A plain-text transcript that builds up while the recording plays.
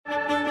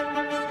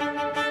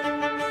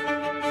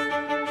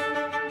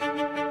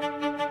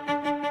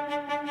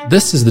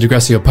This is the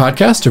Digressio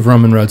podcast of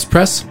Roman Roads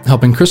Press,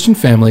 helping Christian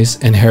families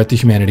inherit the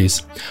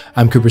humanities.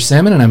 I'm Cooper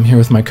Salmon, and I'm here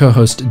with my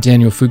co-host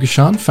Daniel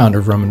Fugushon, founder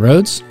of Roman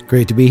Roads.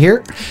 Great to be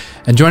here.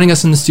 And joining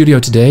us in the studio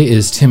today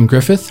is Tim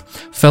Griffith,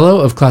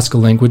 Fellow of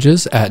Classical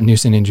Languages at New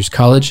St. Andrews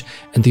College,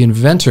 and the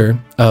inventor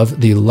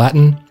of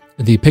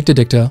the Picta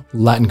Dicta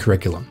Latin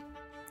curriculum.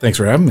 Thanks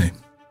for having me.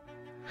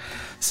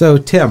 So,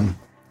 Tim,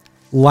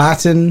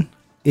 Latin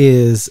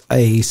is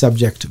a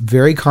subject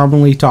very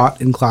commonly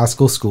taught in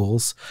classical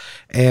schools,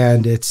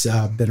 and it's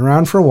been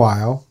around for a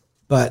while,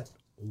 but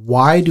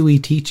why do we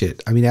teach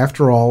it? I mean,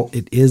 after all,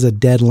 it is a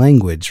dead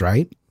language,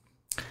 right?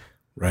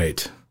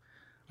 Right.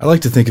 I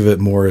like to think of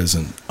it more as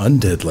an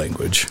undead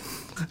language.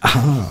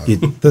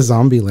 The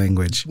zombie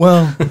language.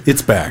 Well,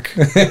 it's back.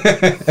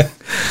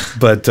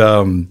 But,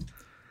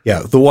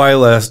 the why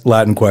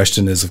Latin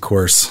question is, of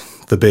course,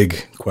 the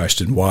big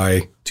question.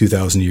 Why,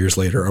 2,000 years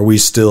later, are we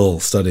still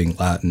studying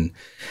Latin?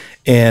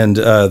 And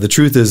the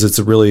truth is, it's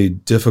a really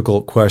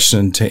difficult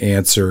question to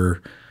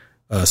answer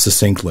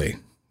succinctly.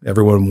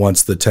 Everyone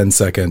wants the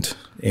 10-second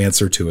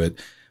answer to it.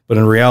 But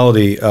in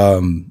reality,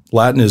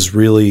 Latin is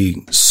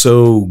really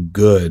so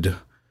good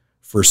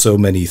for so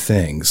many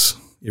things.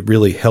 It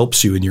really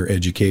helps you in your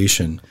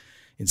education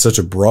in such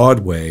a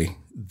broad way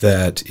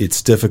that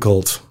it's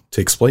difficult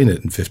to explain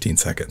it in 15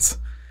 seconds.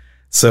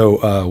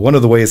 So one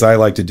of the ways I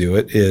like to do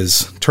it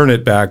is turn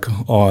it back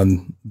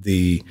on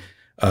the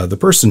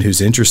person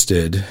who's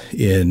interested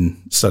in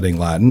studying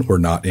Latin or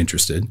not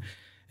interested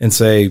and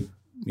say,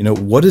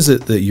 what is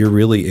it that you're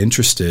really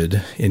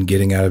interested in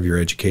getting out of your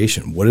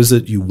education? What is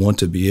it you want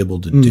to be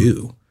able to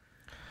do?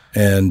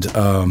 And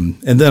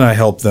then I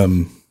help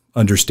them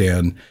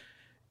understand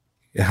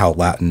how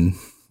Latin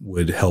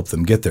would help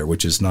them get there,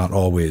 which is not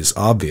always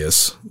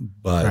obvious,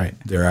 but right.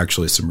 There are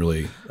actually some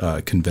really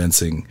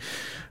convincing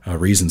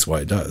reasons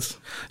why it does.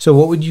 So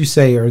what would you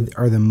say are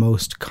the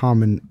most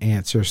common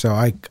answers? So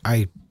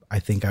I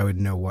think I would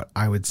know what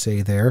I would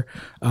say there,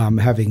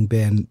 having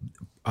been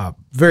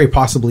very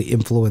possibly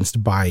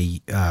influenced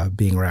by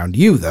being around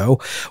you, though.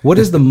 What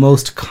is the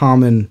most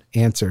common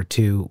answer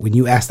to when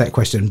you ask that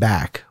question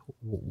back?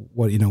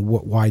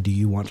 Why do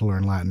you want to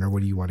learn Latin, or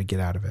what do you want to get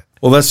out of it?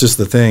 Well, that's just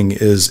the thing.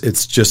 Is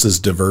it's just as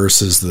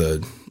diverse as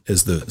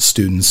the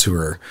students who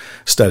are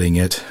studying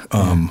it,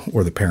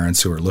 or the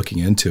parents who are looking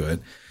into it.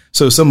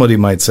 So somebody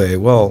might say,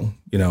 well,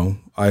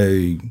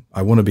 I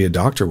want to be a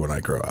doctor when I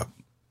grow up.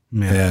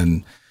 Yeah.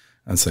 And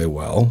I'd say,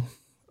 well,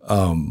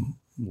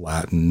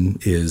 Latin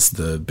is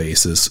the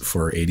basis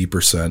for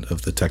 80%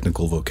 of the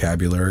technical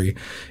vocabulary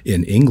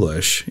in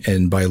English.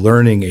 And by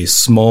learning a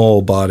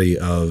small body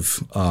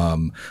of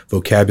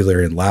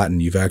vocabulary in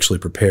Latin, you've actually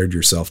prepared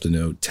yourself to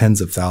know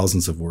tens of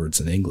thousands of words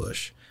in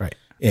English. Right.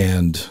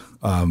 And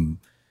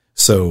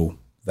so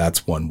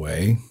that's one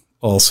way.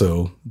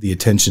 Also, the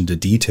attention to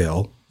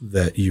detail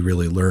that you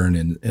really learn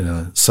in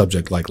a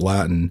subject like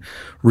Latin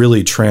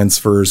really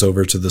transfers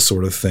over to the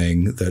sort of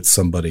thing that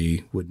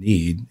somebody would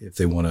need if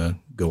they want to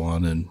go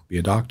on and be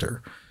a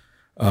doctor.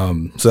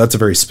 So that's a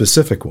very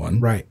specific one.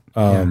 Right.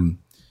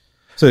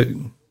 So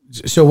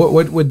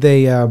what would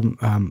they,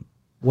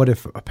 what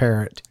if a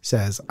parent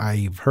says,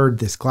 I've heard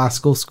this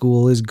classical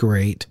school is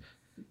great.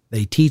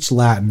 They teach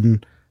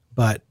Latin,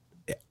 but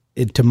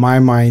to my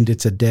mind,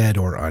 it's a dead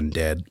or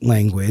undead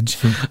language.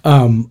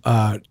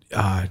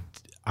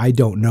 I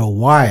don't know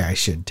why I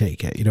should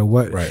take it.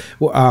 Right.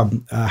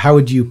 How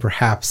would you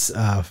perhaps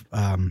how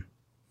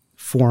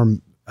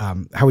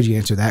would you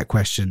answer that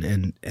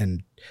question?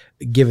 And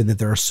given that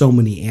there are so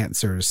many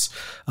answers,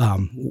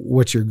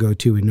 what's your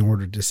go-to in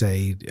order to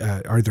say,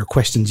 are there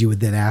questions you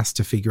would then ask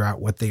to figure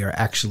out what they are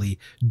actually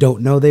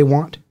don't know they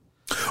want?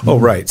 Oh,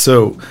 right.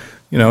 So,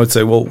 I'd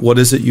say, well, what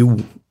is it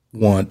you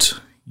want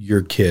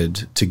your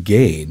kid to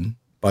gain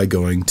by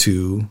going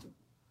to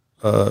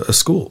a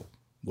school?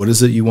 What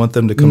is it you want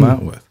them to come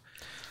out with?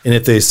 And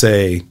if they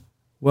say,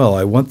 well,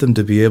 I want them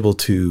to be able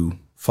to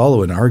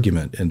follow an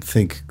argument and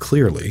think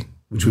clearly,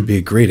 which would be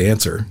a great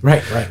answer.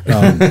 Right.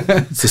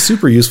 It's a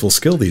super useful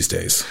skill these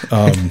days.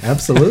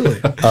 Absolutely.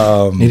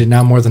 Needed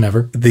now more than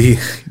ever.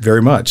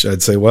 Very much.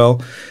 I'd say,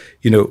 well,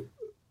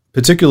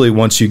 particularly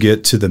once you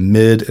get to the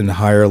mid and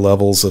higher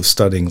levels of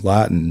studying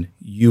Latin,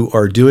 you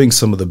are doing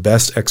some of the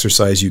best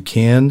exercise you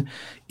can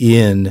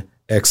in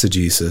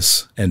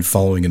exegesis and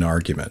following an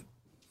argument.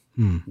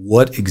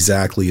 What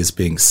exactly is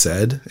being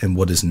said and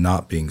what is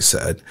not being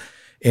said.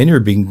 And you're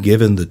being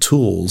given the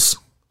tools,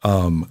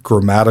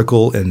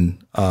 grammatical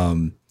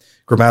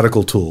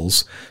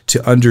tools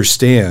to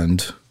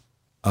understand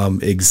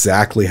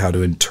exactly how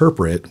to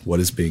interpret what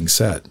is being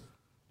said.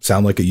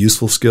 Sound like a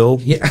useful skill?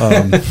 Yeah.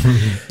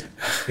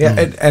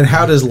 And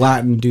how does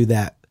Latin do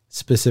that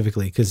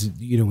specifically? Because,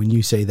 when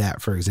you say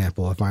that, for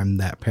example, if I'm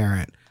that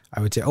parent,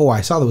 I would say, oh,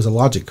 I saw there was a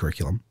logic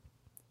curriculum.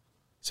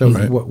 So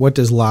right. What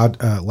does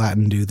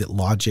Latin do that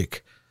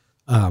logic,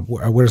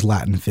 where does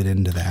Latin fit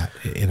into that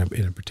in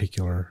a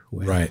particular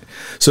way? Right.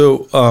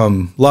 So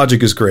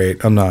logic is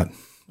great. I'm not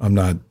I'm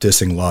not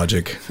dissing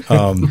logic.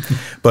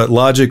 But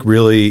logic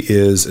really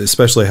is,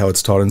 especially how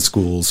it's taught in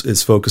schools,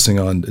 is focusing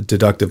on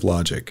deductive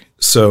logic.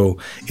 So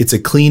it's a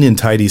clean and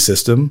tidy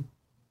system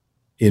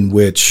in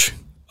which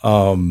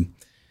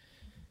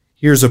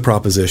here's a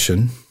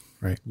proposition.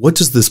 Right. What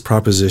does this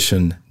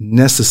proposition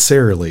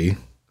necessarily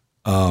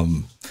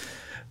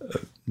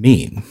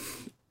mean?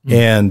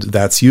 And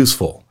that's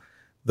useful.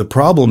 The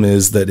problem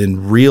is that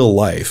in real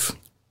life,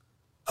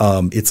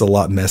 it's a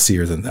lot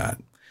messier than that.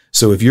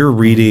 So if you're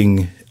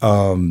reading,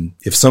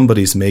 if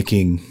somebody's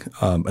making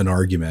an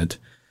argument,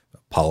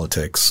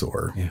 politics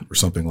or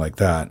something like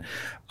that,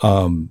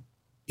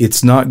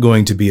 it's not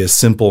going to be a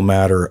simple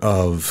matter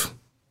of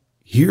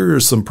here are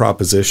some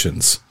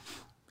propositions,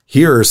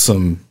 here are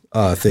some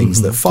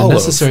things that follow. The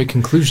necessary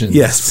conclusions.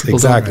 Yes,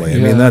 exactly. I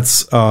mean,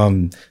 that's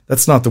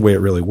not the way it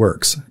really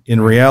works.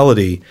 In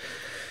reality,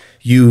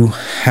 you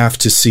have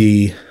to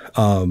see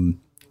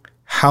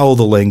how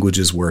the language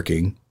is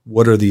working.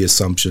 What are the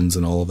assumptions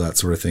and all of that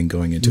sort of thing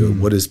going into it?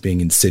 What is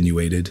being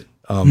insinuated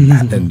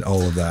and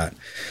all of that?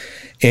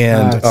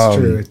 And that's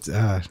true. It's,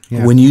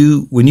 when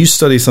you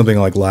study something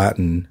like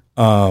Latin,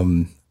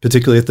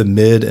 particularly at the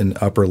mid and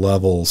upper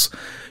levels,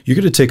 you're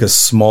going to take a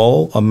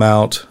small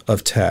amount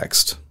of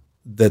text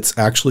that's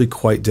actually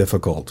quite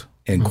difficult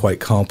and quite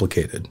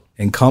complicated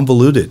and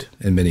convoluted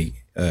in many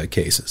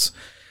cases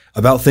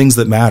about things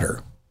that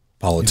matter: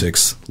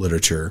 politics,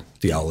 literature,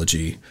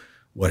 theology,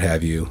 what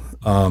have you.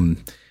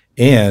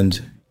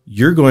 And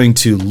you're going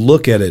to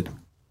look at it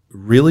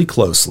really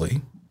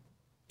closely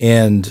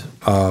and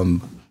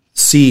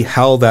see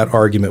how that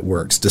argument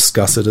works,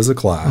 discuss it as a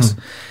class.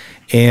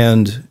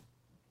 And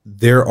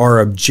there are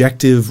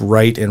objective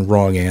right and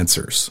wrong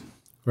answers.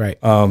 Right.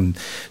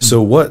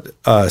 So what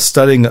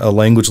studying a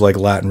language like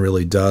Latin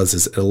really does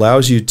is it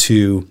allows you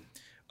to,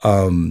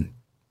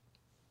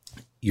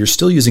 you're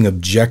still using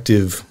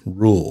objective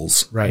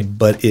rules, right?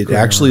 But it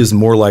actually is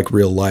more like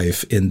real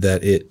life in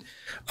that it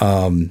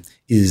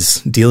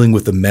is dealing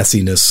with the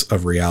messiness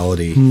of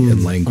reality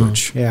in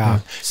language.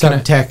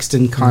 Subtext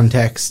and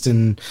context.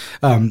 And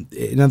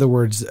in other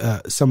words,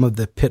 some of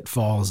the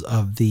pitfalls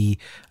of the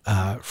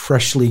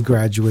freshly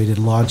graduated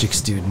logic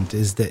student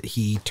is that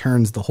he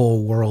turns the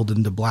whole world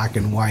into black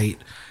and white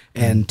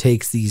and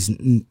takes these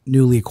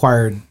newly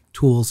acquired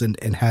tools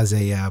and has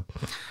a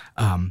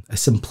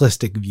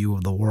simplistic view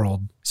of the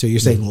world. So you're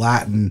saying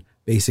Latin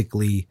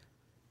basically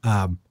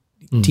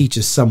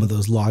teaches some of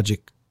those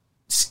logic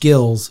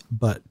skills,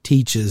 but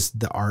teaches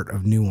the art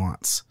of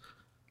nuance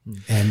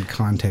and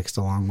context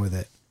along with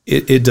it.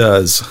 It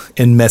does,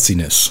 and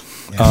messiness.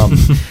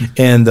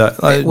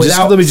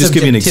 Let me just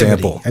give you an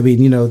example. I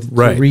mean,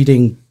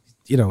 reading,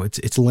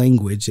 it's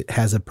language. It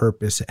has a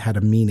purpose. It had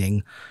a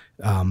meaning.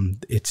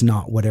 It's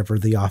not whatever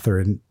the author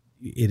and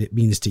it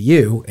means to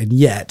you, and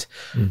yet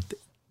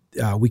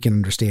we can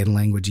understand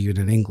language even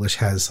in English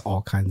has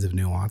all kinds of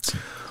nuance,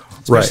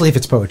 especially if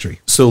it's poetry.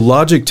 So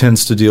logic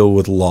tends to deal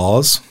with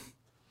laws,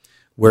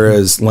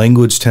 whereas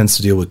language tends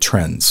to deal with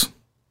trends.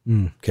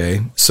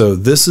 Okay. So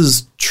this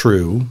is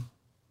true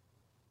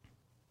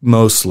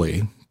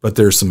mostly, but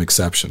there's some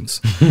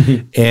exceptions.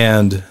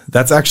 And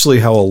that's actually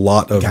how a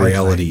lot of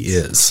reality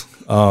is.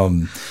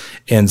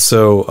 And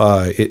so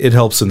it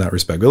helps in that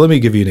respect. But let me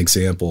give you an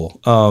example.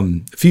 A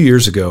few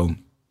years ago,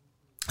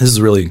 this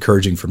is really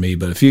encouraging for me,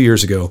 but a few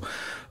years ago,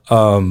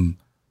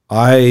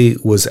 I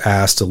was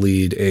asked to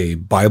lead a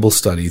Bible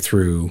study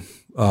through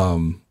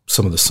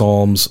some of the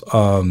Psalms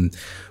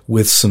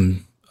with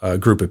some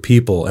group of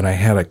people, and I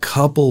had a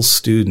couple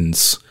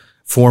students,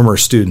 former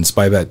students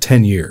by about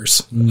 10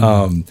 years,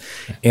 and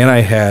I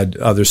had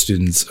other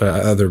students,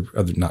 other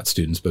not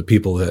students, but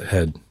people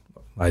that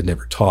I'd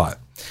never taught.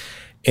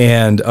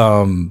 And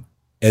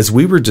as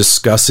we were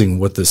discussing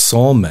what this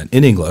psalm meant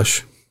in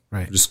English,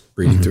 just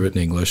reading through it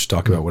in English,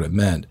 talking about what it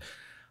meant,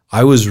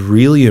 I was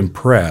really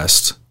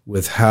impressed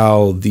with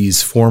how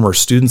these former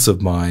students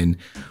of mine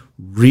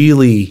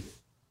really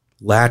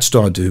latched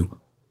onto,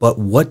 but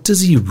what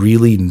does he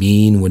really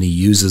mean when he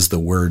uses the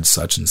word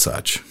such and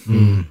such?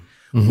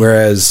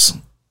 Whereas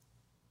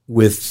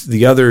with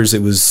the others,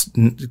 it was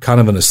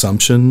kind of an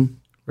assumption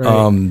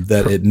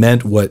that it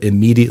meant what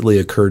immediately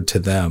occurred to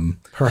them.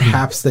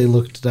 Perhaps they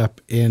looked it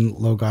up in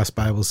Logos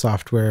Bible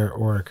software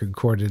or a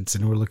concordance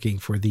and were looking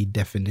for the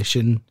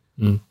definition.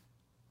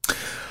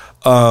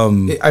 I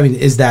mean,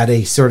 is that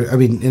a sort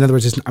of, in other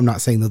words, I'm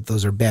not saying that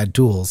those are bad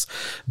tools,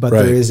 but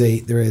there is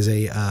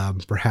a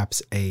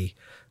perhaps a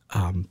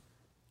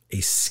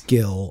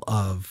skill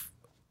of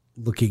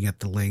looking at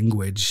the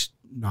language,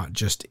 not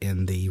just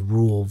in the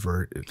rule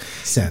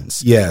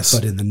sense,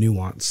 but in the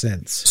nuance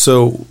sense.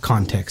 So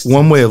context.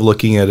 One way of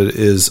looking at it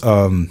is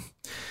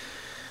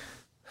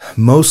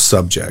most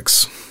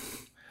subjects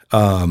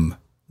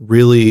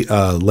really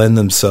lend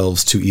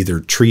themselves to either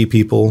tree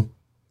people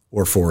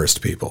or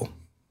forest people.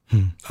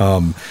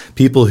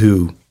 People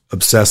who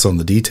obsess on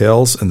the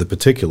details and the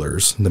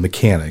particulars and the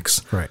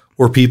mechanics,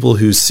 or people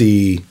who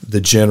see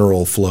the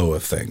general flow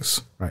of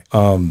things.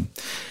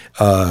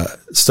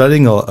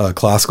 Studying a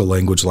classical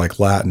language like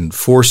Latin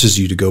forces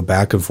you to go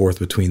back and forth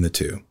between the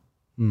two.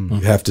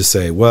 You have to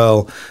say,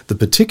 well, the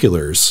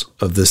particulars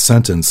of this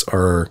sentence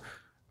are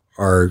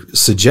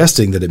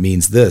suggesting that it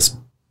means this,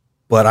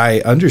 but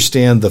I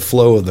understand the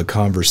flow of the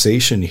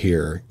conversation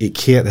here. It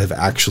can't have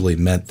actually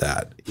meant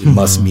that. It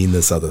must mean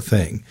this other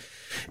thing.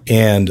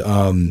 And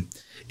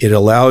it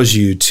allows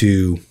you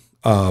to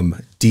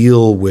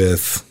deal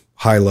with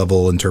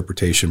high-level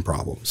interpretation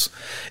problems.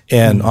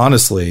 And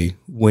honestly,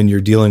 when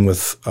you're dealing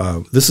with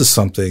this is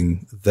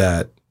something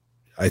that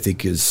I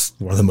think is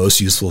one of the most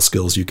useful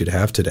skills you could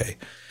have today,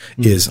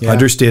 is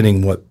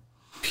understanding what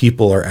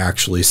people are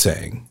actually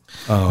saying.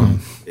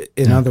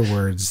 In other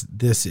words,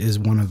 this is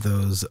one of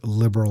those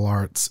liberal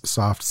arts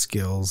soft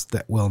skills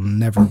that will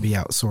never be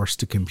outsourced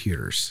to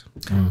computers.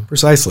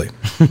 Precisely.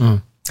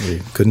 You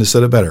couldn't have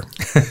said it better.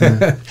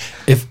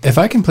 If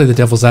I can play the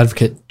devil's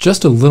advocate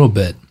just a little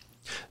bit.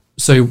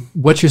 So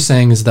what you're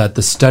saying is that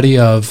the study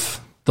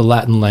of the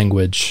Latin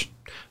language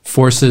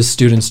forces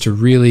students to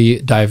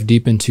really dive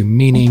deep into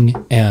meaning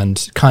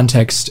and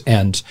context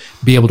and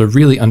be able to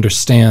really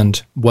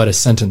understand what a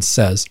sentence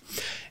says.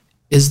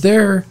 Is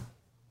there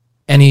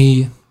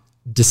any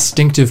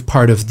distinctive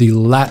part of the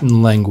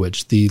Latin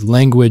language, the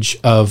language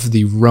of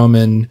the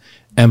Roman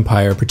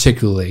Empire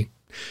particularly,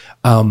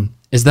 does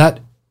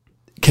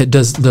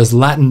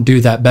Latin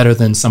do that better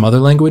than some other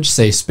language,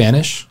 say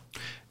Spanish?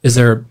 Is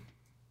there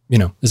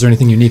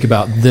anything unique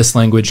about this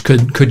language?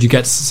 Could you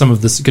get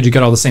could you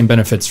get all the same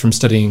benefits from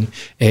studying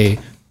a,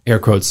 air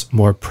quotes,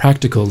 more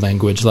practical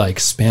language like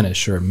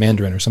Spanish or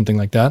Mandarin or something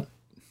like that?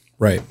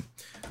 Right.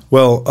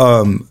 Well,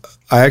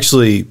 I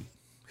actually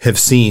have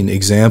seen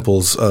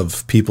examples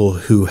of people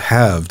who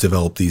have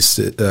developed these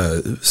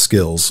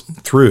skills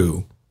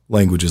through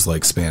languages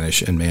like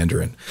Spanish and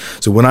Mandarin.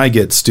 So when I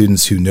get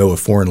students who know a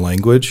foreign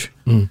language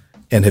and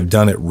have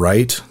done it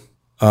right,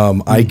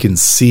 I can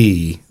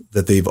see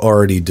that they've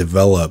already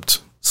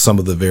developed some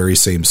of the very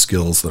same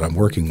skills that I'm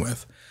working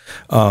with.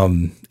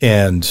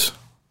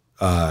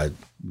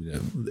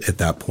 At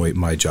that point,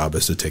 my job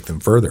is to take them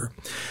further.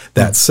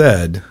 That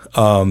said,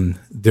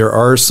 there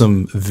are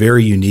some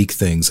very unique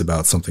things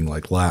about something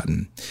like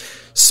Latin.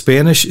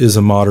 Spanish is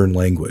a modern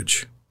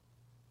language.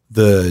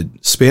 The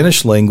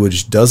Spanish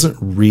language doesn't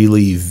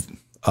really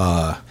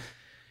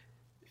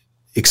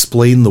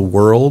explain the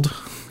world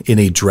in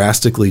a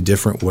drastically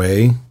different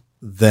way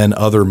than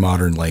other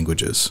modern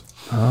languages.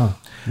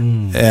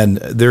 And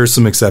there are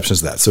some exceptions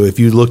to that. So if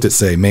you looked at,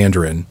 say,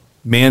 Mandarin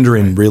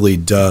really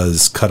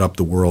does cut up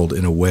the world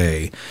in a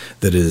way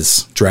that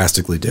is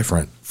drastically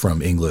different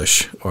from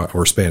English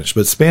or Spanish.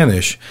 But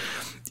Spanish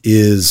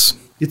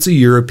it's a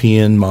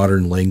European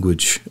modern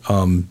language.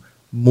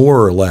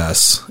 More or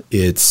less,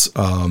 it's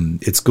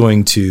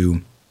going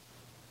to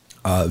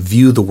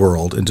view the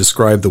world and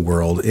describe the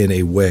world in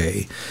a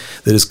way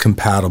that is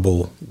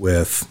compatible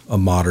with a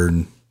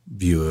modern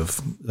view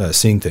of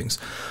seeing things.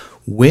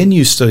 When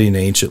you study an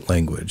ancient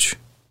language,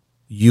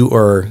 you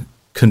are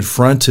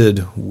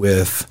confronted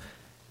with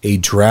a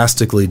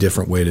drastically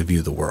different way to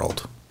view the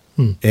world.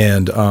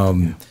 And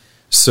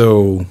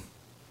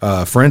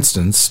for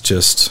instance,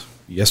 just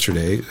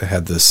yesterday, I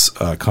had this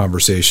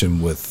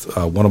conversation with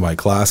one of my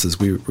classes.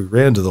 We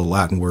ran into the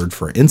Latin word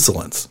for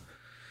insolence.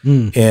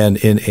 And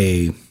in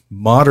a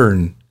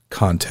modern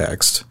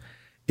context,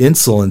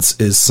 insolence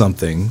is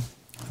something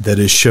that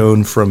is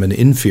shown from an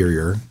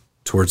inferior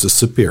towards a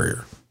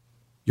superior.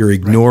 You're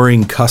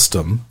ignoring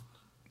custom.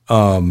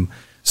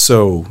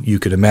 So you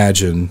could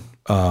imagine,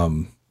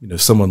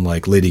 someone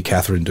like Lady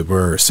Catherine de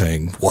Bourgh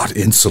saying, "What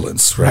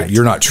insolence, right?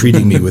 You're not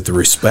treating me with the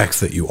respect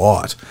that you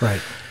ought."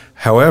 Right.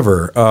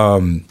 However,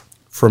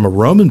 from a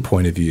Roman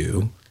point of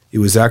view, it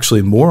was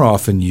actually more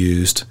often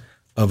used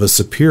of a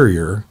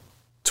superior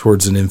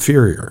towards an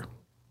inferior.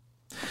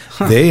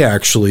 They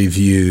actually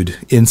viewed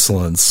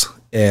insolence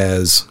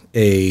as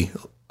a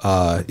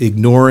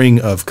ignoring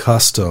of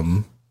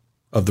custom,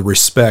 of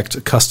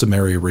the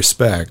customary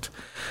respect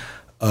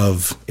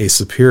of a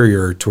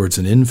superior towards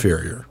an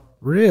inferior.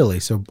 Really?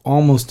 So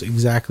almost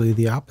exactly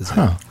the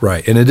opposite.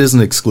 Right. And it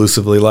isn't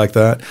exclusively like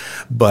that,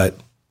 but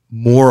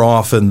more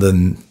often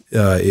than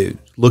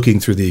looking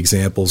through the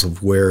examples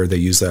of where they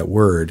use that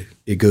word,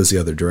 it goes the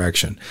other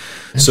direction.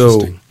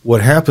 So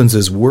what happens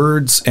is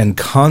words and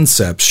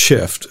concepts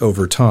shift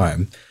over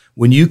time.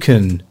 When you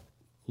can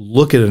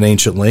look at an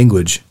ancient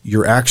language,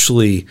 you're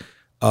actually,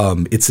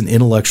 it's an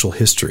intellectual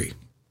history.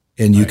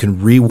 And you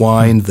can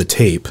rewind the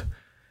tape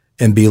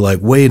and be like,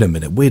 wait a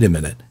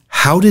minute.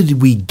 How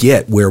did we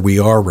get where we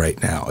are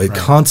right now? It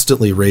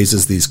constantly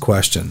raises these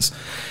questions.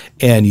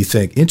 And you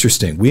think,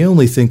 interesting, we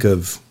only think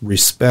of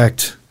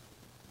respect,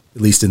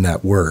 at least in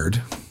that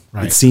word.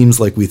 Right. It seems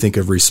like we think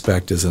of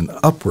respect as an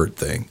upward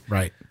thing.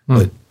 Right.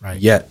 But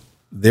yet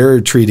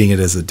they're treating it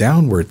as a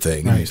downward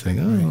thing. And you think,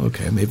 oh,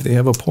 okay, maybe they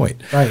have a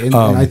point. Right. And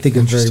I think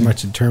it's very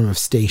much in terms of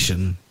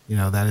station.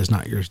 That is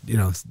not your,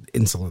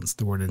 insolence,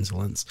 the word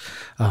insolence.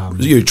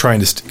 You're trying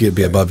to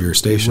be above your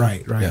station.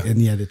 Right. Yeah.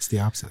 And yet it's the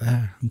opposite.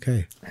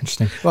 Okay.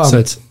 Interesting. Well,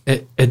 so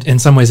it in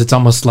some ways, it's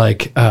almost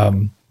like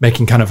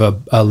making kind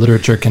of a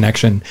literature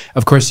connection.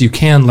 Of course, you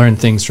can learn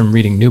things from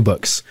reading new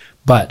books,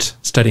 but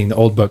studying the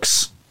old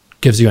books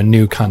gives you a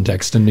new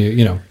context, a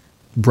new,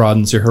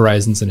 broadens your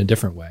horizons in a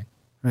different way.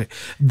 Right.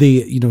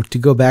 To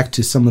go back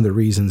to some of the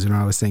reasons,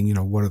 I was saying,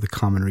 what are the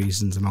common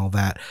reasons and all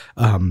that.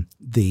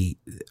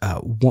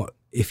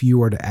 If you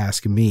were to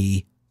ask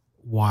me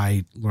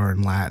why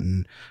learn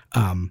Latin,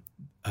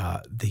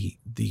 the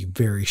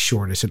very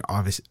shortest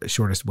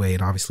way,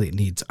 and obviously it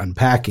needs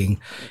unpacking,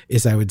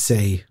 is I would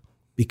say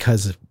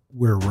because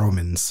we're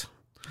Romans,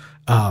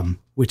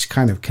 which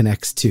kind of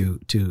connects to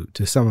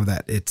some of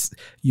that. It's,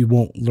 you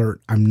won't learn.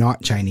 I'm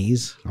not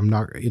Chinese. I'm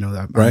not,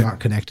 I'm not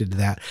connected to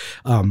that.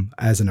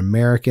 As an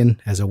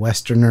American, as a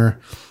Westerner,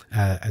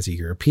 as a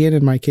European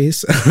in my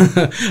case,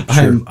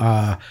 I'm,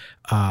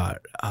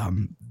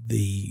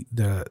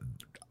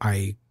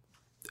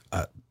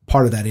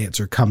 part of that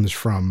answer comes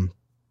from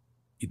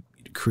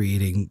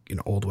creating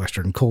old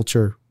Western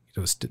culture,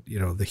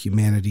 the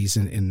humanities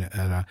in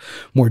a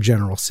more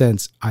general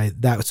sense.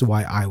 That's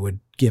why I would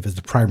give as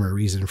the primary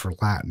reason for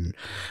Latin.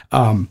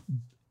 You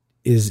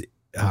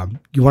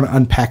want to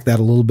unpack that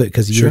a little bit,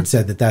 because you had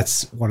said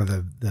that's one of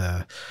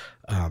the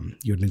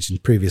you had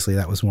mentioned previously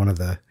that was one of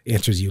the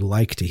answers you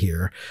like to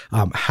hear.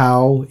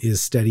 How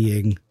is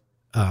studying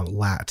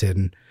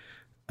Latin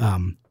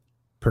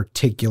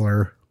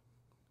particular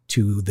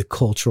to the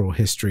cultural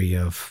history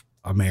of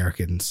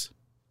Americans?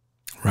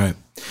 Right.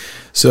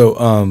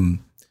 So,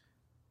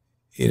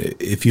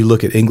 if you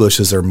look at English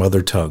as our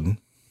mother tongue,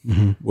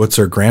 what's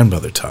our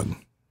grandmother tongue?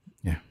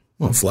 Yeah.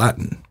 Well, it's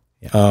Latin.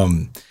 Yeah.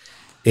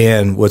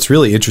 And what's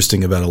really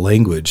interesting about a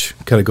language,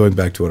 kind of going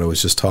back to what I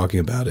was just talking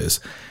about,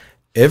 is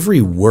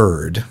every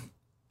word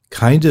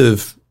kind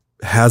of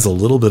has a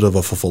little bit of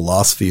a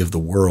philosophy of the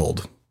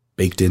world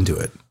baked into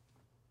it.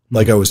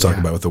 Like I was talking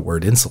about with the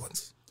word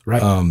insolence.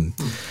 Right. And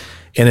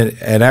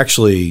it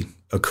actually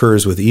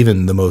occurs with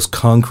even the most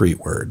concrete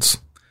words.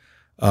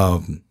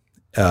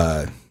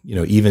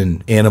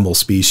 Even animal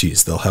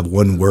species, they'll have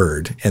one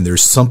word, and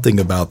there's something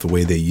about the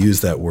way they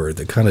use that word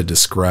that kind of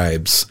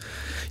describes,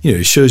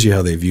 it shows you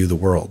how they view the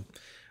world.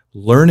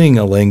 Learning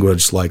a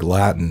language like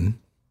Latin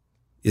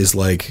is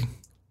like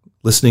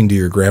listening to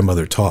your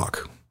grandmother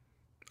talk.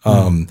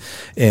 And,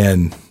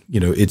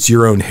 it's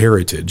your own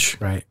heritage,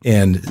 right,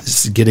 and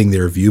getting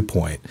their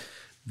viewpoint.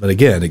 But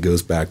again, it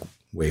goes back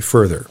way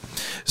further.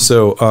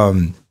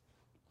 So,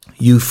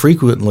 you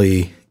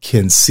frequently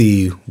can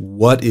see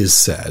what is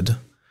said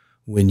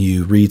when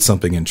you read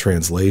something in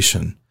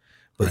translation,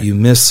 but you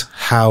miss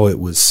how it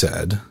was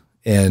said.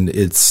 And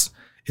it's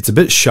a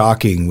bit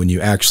shocking when you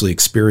actually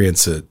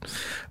experience it,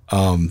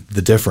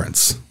 the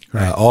difference.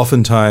 Right.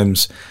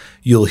 Oftentimes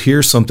you'll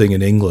hear something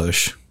in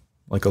English,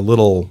 like a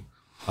little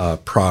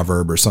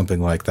proverb or something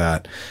like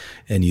that,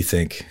 and you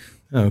think,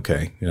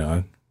 okay,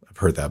 I've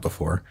heard that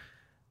before.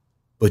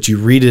 But you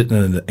read it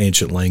in an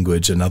ancient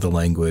language, another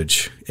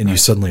language, and you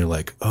suddenly are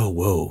like, oh,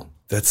 whoa,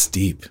 that's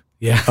deep.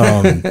 Yeah.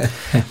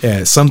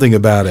 Something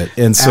about it.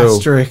 And so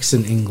asterisk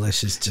in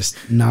English is just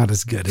not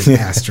as good as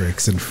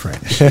asterisk in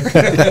French.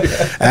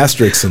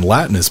 Asterisk in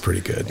Latin is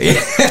pretty good.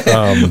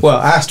 Well,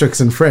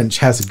 asterisk in French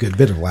has a good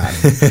bit of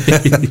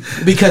Latin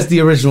because the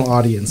original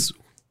audience,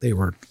 they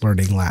were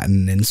learning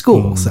Latin in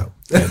school. So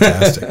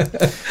fantastic.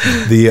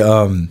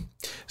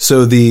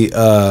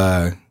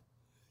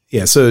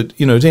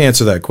 To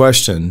answer that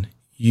question,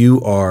 you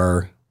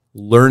are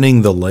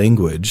learning the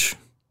language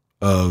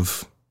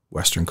of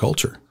Western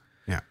culture.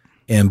 Yeah.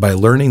 And by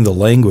learning the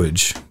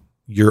language,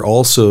 you're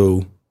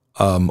also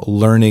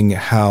learning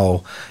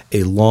how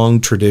a long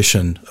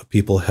tradition of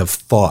people have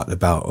thought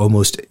about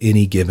almost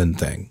any given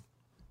thing.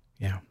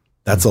 Yeah.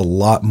 That's a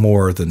lot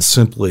more than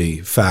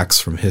simply facts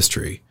from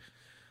history.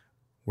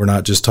 We're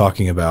not just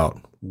talking about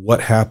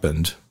what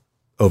happened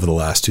over the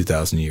last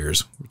 2,000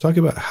 years. We're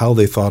talking about how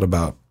they thought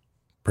about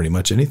pretty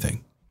much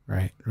anything.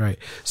 Right.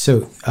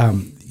 So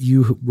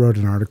you wrote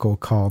an article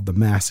called "The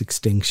Mass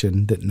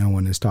Extinction That No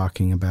One Is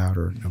Talking About,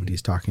 or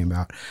Nobody's Talking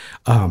About,"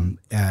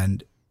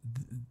 and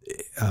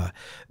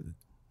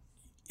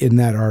in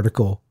that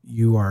article,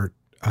 you are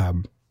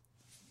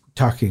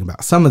talking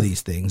about some of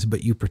these things,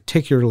 but you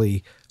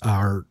particularly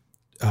are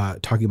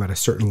talking about a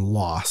certain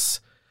loss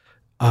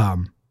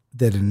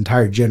that an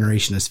entire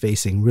generation is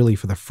facing, really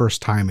for the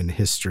first time in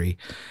history,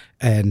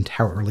 and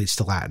how it relates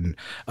to Latin.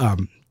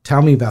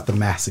 Tell me about the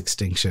mass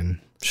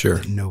extinction. Sure.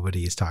 That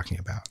nobody is talking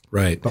about.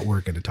 Right. But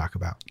we're going to talk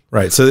about.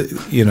 Right. So,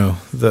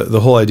 the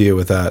whole idea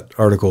with that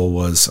article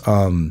was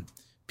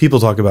people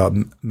talk about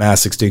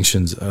mass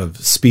extinctions of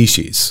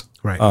species.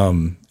 Right.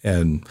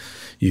 And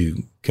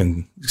you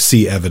can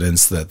see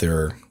evidence that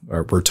there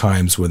were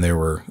times when there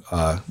were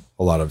a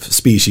lot of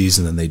species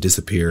and then they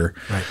disappear.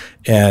 Right.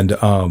 And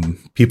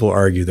people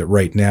argue that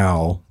right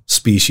now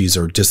species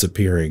are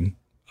disappearing.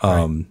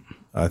 Right.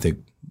 I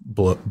think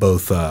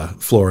both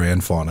flora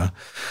and fauna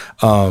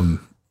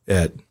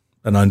at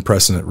an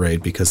unprecedented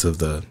rate because of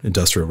the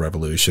Industrial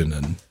Revolution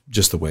and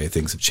just the way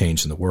things have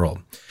changed in the world.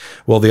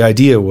 Well, the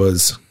idea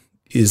was,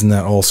 isn't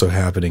that also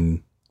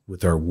happening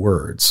with our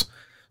words?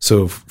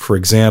 So, for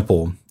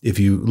example, if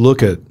you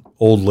look at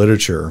old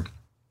literature,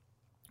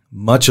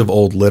 much of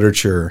old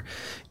literature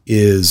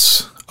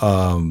is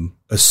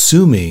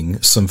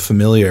assuming some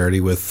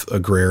familiarity with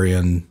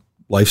agrarian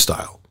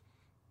lifestyle.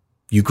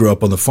 You grew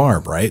up on the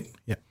farm, right?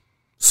 Yeah.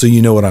 So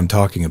you know what I'm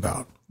talking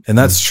about. And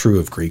that's true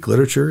of Greek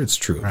literature. It's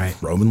true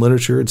of Roman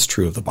literature. It's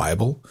true of the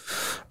Bible.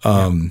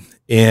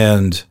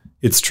 And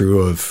it's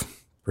true of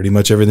pretty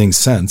much everything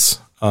since,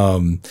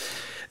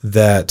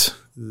 that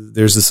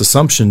there's this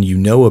assumption you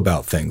know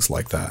about things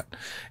like that.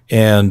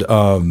 And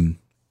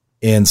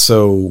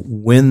so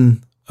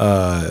when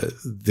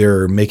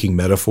they're making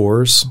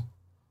metaphors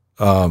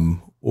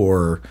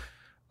or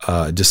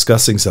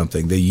discussing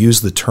something, they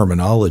use the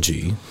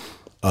terminology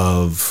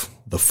of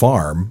the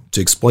farm to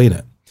explain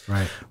it.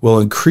 Right. Well,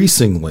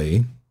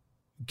 increasingly,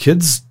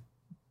 kids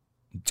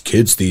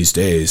these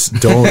days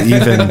don't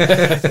even.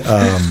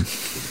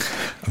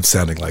 I'm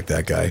sounding like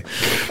that guy.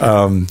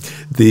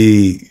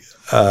 They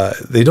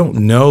don't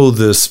know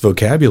this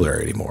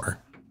vocabulary anymore.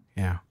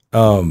 Yeah.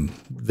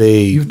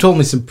 You've told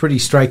me some pretty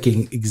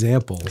striking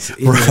examples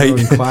in your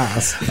own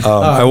class.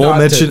 I won't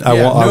mention.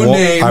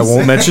 I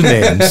won't mention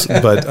names.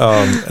 But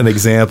an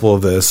example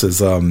of this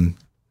is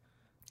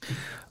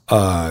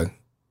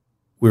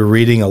we're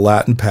reading a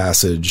Latin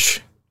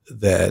passage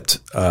that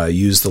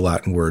used the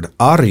Latin word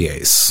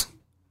Aries,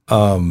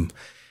 and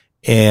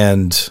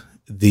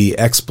the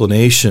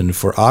explanation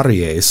for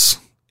Aries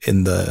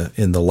in the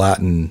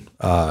Latin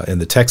in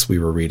the text we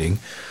were reading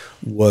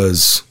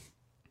was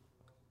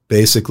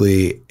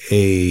basically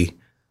a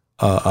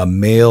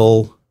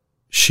male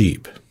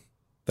sheep.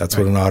 That's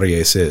what an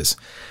Aries is.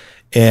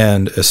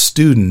 And a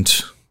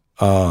student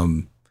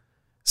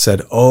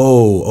said,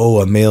 "Oh,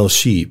 a male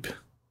sheep.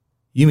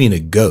 You mean a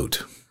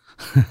goat?"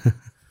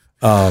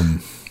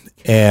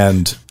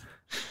 And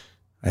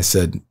I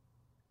said,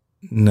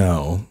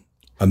 "No,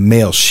 a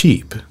male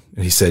sheep."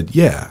 And he said,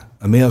 "Yeah,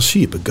 a male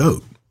sheep, a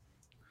goat."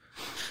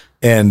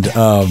 And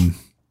I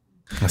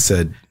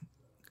said,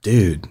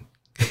 "Dude."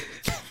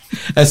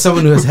 As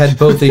someone who has had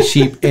both a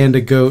sheep and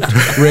a goat,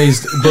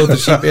 raised both a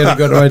sheep and a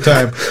goat at my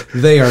time,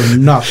 they are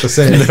not the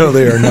same. No,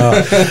 they are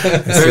not.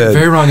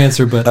 Very wrong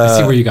answer, but I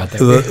see where you got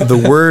there. The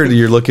word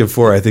you're looking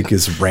for, I think,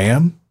 is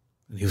ram.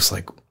 And he was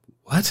like,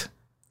 "What?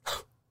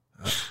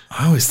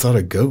 I always thought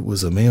a goat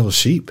was a male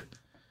sheep."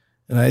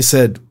 And I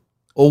said,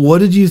 "Well, what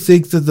did you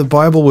think that the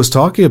Bible was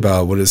talking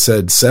about when it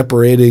said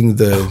separating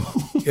the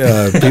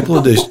people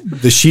into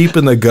the sheep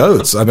and the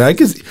goats?" I mean,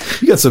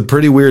 you got some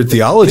pretty weird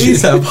theology.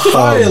 These have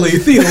highly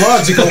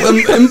theological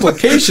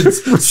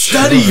implications.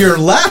 Study your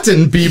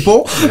Latin,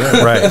 people.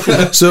 Right.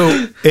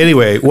 So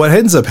anyway, what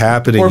ends up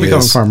happening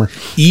is farmer.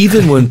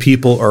 Even when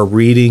people are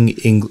reading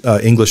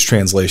English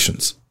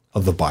translations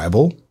of the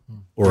Bible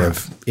or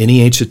of any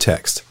ancient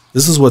text,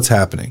 this is what's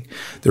happening.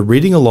 They're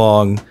reading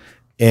along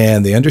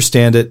and they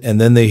understand it, and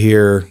then they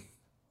hear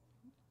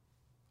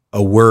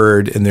a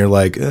word and they're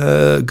like,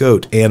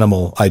 goat,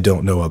 animal, I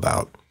don't know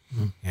about.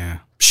 Yeah.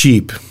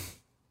 Sheep,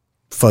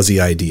 fuzzy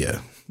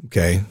idea.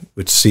 Okay.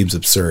 Which seems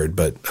absurd,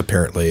 but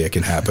apparently it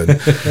can happen.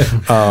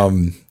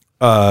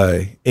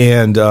 Another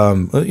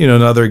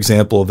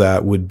example of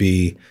that would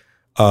be,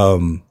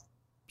 so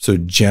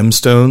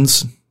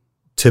gemstones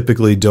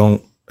typically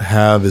don't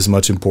have as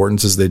much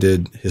importance as they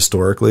did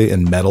historically,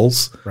 and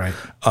metals. Right.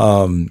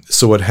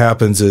 So what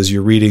happens is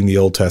you're reading the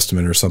Old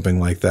Testament or something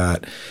like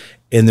that,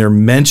 and they're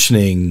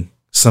mentioning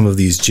some of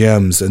these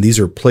gems, and these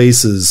are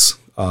places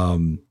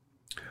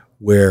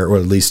where, or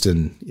at least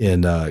in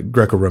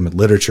Greco-Roman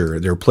literature,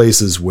 there are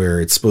places where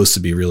it's supposed to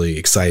be really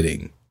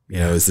exciting. You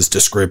know, is this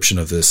description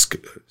of this,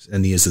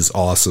 and he has this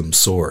awesome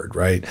sword,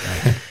 right?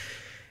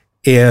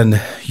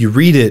 And you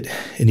read it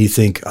and you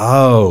think,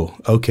 oh,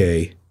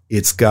 okay,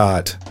 it's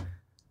got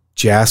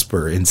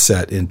jasper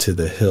inset into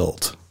the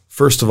hilt.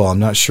 First of all, I'm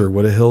not sure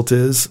what a hilt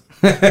is.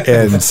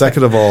 And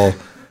second of all,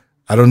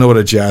 I don't know what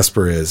a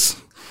jasper is.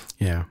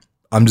 Yeah.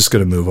 I'm just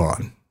going to move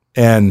on.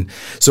 And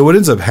so what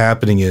ends up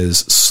happening is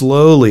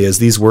slowly, as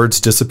these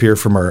words disappear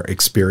from our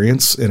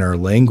experience in our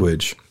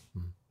language,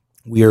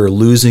 we are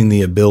losing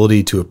the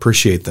ability to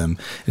appreciate them.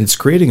 And it's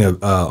creating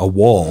a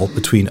wall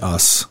between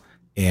us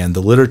and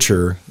the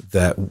literature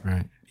that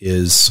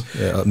is,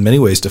 in many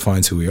ways,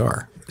 defines who we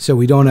are. So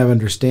we don't have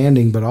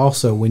understanding, but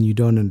also when you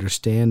don't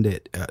understand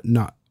it,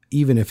 not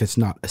even if it's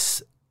not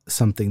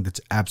something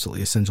that's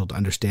absolutely essential to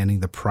understanding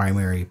the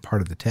primary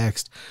part of the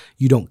text,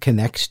 you don't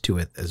connect to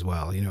it as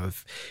well. You know,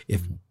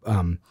 if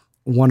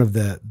one of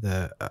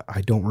the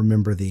I don't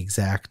remember the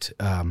exact,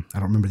 I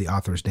don't remember the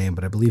author's name,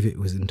 but I believe it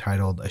was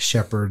entitled "A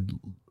Shepherd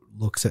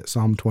Looks at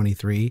Psalm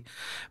 23,"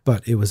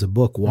 but it was a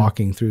book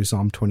walking through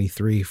Psalm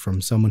 23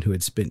 from someone who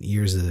had spent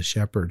years as a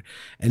shepherd.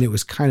 And it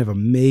was kind of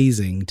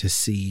amazing to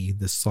see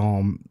the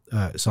Psalm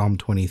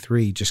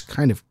 23 just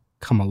kind of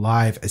come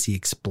alive as he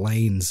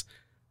explains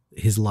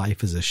his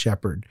life as a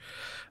shepherd.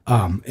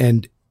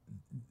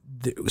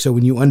 So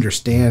when you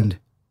understand,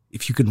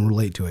 if you can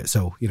relate to it.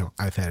 So, you know,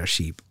 I've had a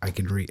sheep. I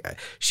can read.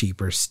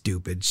 Sheep are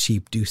stupid.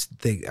 Sheep do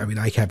things. I mean,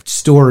 I have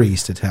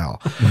stories to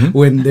tell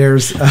when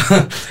there's,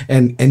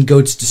 and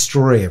goats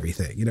destroy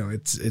everything. You know,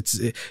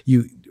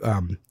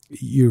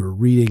 you're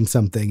reading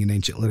something in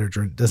ancient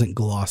literature and it doesn't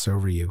gloss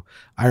over you.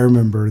 I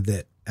remember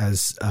that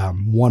as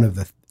one of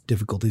the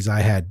difficulties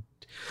I had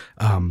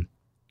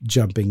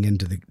jumping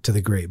into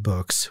the great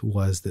books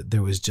was that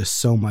there was just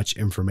so much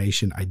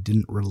information I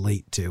didn't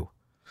relate to,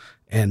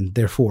 and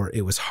therefore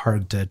it was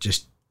hard to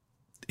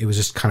it was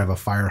just kind of a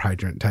fire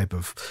hydrant type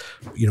of,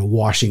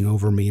 washing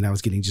over me, and I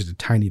was getting just a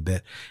tiny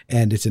bit.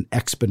 And it's an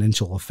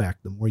exponential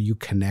effect. The more you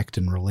connect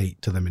and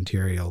relate to the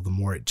material, the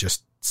more it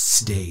just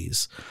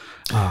stays.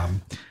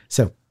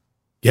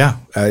 Yeah,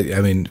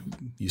 I mean,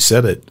 you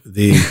said it.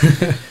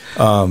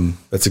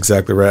 That's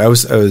exactly right. I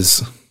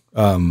was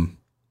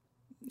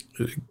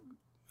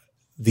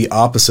the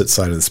opposite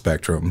side of the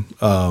spectrum.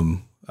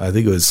 I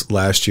think it was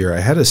last year. I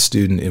had a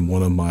student in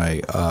one of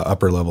my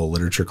upper level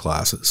literature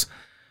classes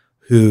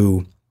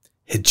who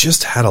had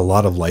just had a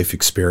lot of life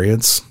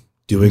experience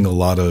doing a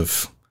lot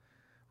of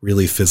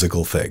really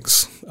physical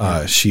things.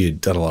 She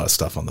had done a lot of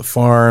stuff on the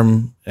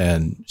farm,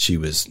 and she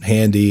was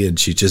handy, and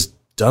she just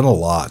done a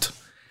lot.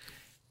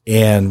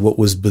 And what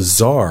was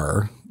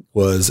bizarre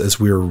was, as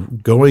we were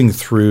going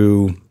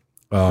through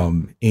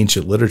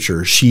ancient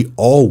literature, she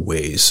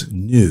always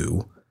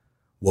knew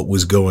what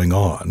was going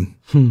on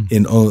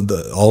in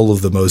all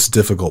of the most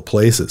difficult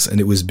places. And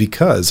it was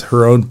because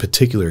her own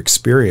particular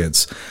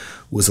experience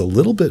was a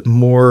little bit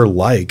more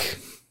like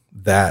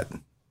that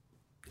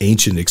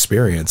ancient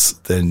experience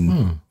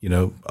than,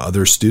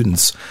 other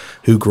students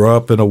who grow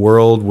up in a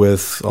world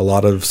with a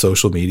lot of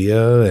social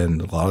media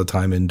and a lot of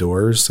time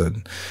indoors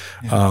and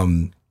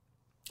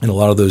a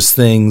lot of those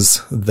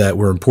things that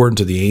were important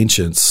to the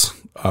ancients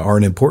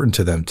aren't important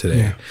to them today.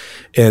 Yeah.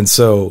 And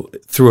so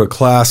through a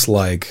class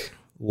like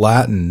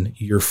Latin,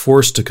 you're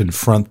forced to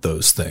confront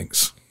those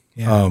things.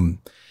 Yeah.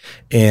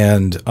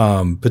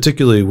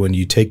 Particularly when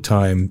you take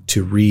time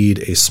to read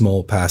a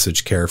small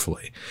passage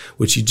carefully,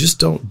 which you just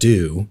don't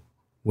do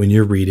when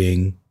you're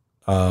reading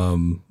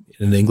an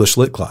English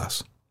lit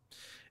class.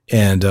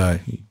 And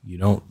you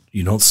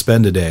don't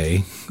spend a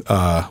day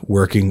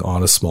working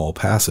on a small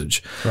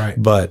passage.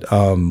 Right. But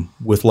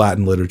with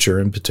Latin literature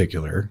in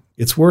particular,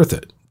 it's worth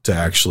it to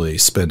actually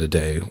spend a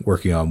day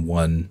working on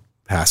one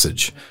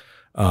passage.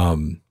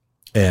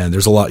 And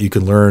there's a lot you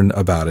can learn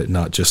about it,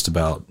 not just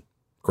about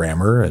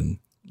grammar and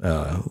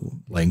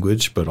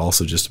language, but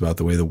also just about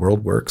the way the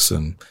world works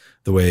and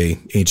the way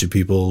ancient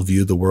people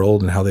viewed the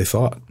world and how they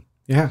thought.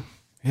 Yeah.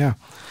 Yeah.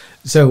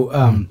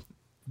 So,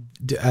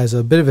 as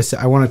a bit of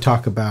I want to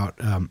talk about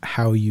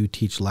how you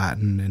teach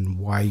Latin and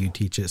why you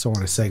teach it. So I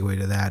want to segue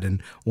to that.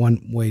 And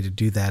one way to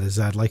do that is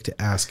I'd like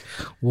to ask,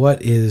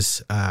 what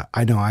is,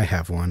 I know I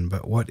have one,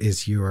 but what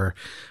is the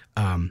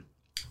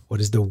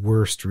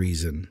worst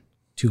reason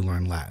to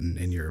learn Latin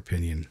in your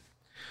opinion?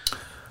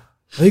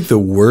 I think the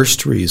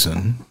worst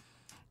reason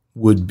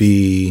would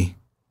be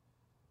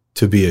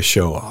to be a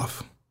show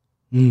off.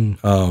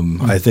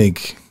 I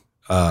think,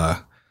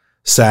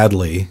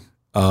 sadly,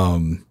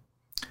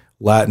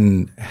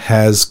 Latin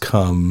has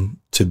come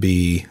to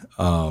be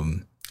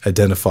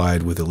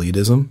identified with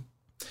elitism.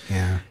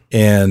 Yeah.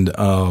 And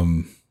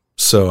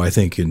so I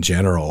think in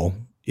general,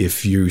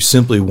 if you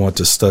simply want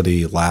to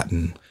study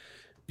Latin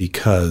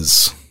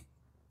because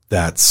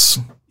that's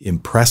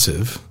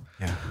impressive,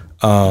 yeah.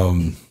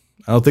 I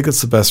don't think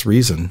it's the best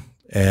reason.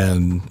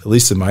 And at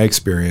least in my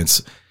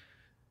experience,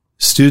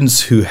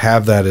 students who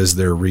have that as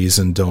their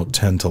reason don't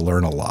tend to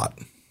learn a lot.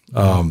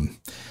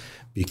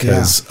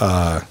 Because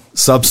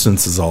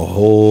substance is a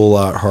whole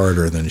lot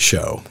harder than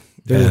show.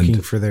 They're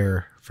looking for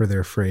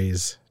their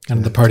phrase, kind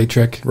of the party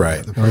trick,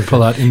 right? Or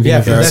pull out in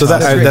so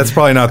that's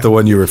probably not the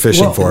one you were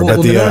fishing for.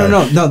 But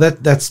no,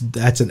 that's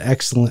an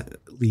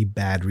excellently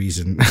bad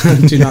reason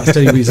to not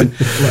study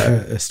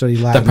study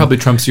Latin. That probably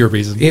trumps your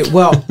reason.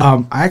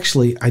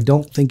 I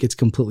don't think it's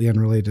completely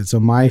unrelated.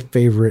 So my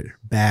favorite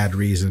bad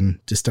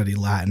reason to study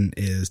Latin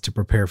is to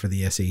prepare for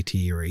the SAT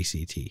or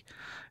ACT.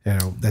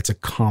 That's a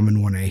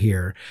common one I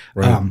hear.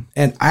 Right.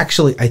 And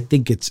actually, I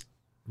think it's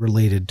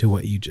related to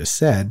what you just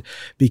said,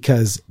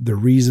 because the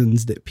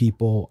reasons that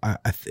people,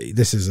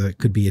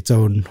 could be its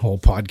own whole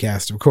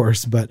podcast, of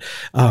course, but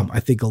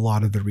I think a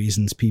lot of the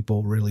reasons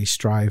people really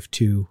strive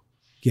to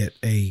get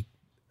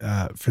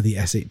for the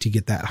SAT, to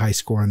get that high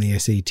score on the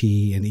SAT,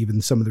 and even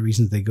some of the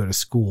reasons they go to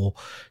school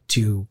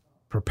to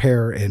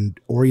prepare and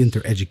orient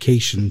their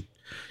education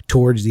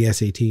towards the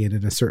SAT and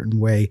in a certain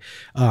way,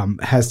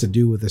 has to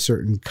do with a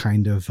certain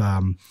kind of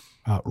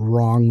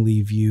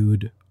wrongly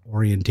viewed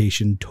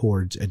orientation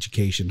towards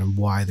education and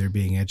why they're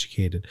being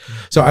educated.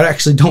 So I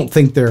actually don't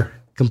think they're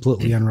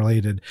completely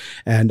unrelated.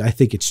 And I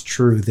think it's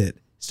true that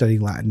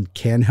studying Latin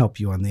can help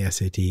you on the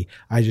SAT.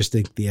 I just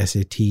think the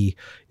SAT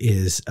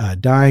is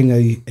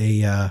dying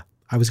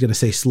I was going to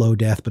say slow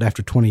death, but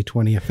after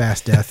 2020, a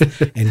fast death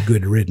and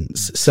good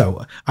riddance.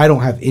 So I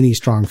don't have any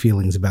strong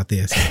feelings about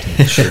the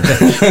SAT. Sure.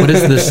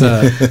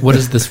 What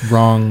is this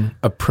wrong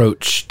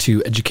approach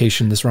to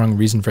education, this wrong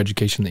reason for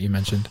education that you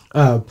mentioned?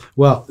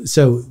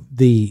 So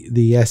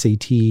the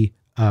SAT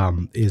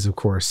is, of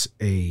course,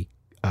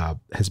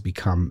 has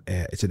become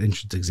it's an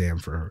entrance exam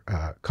for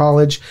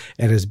college,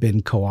 and has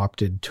been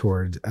co-opted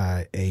towards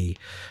really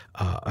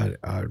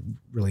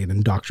an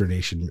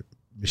indoctrination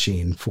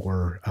machine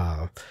for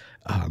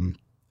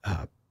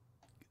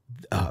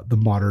the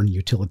modern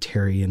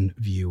utilitarian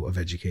view of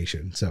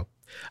education. So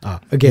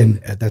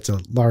again, that's a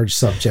large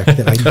subject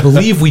that I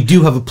believe we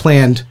do have a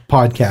planned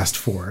podcast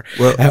for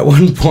at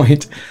one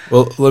point.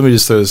 Well, let me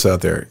just throw this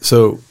out there.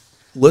 So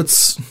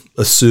let's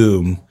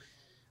assume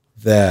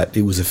that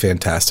it was a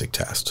fantastic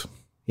test.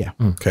 Yeah.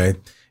 Okay.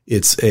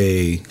 It's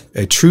a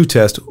true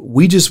test.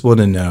 We just want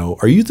to know,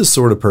 are you the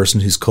sort of person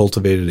who's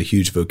cultivated a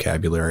huge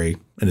vocabulary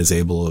and is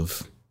able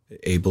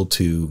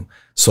to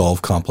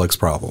solve complex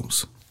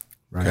problems?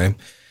 Right. Okay.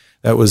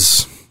 That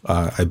was,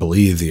 I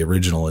believe, the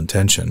original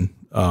intention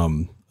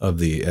of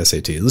the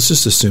SAT. Let's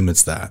just assume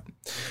it's that.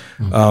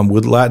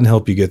 Would Latin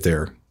help you get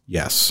there?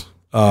 Yes.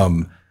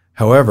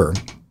 However,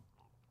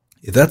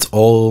 if that's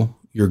all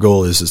your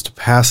goal is to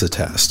pass a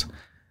test,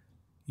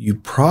 you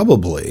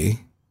probably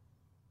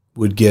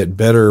would get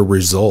better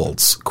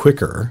results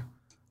quicker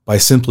by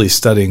simply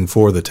studying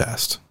for the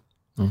test.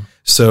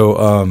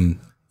 So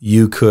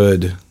you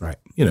could, right.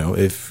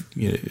 If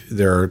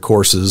there are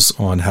courses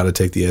on how to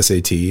take the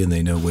SAT and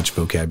they know which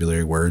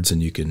vocabulary words,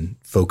 and you can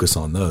focus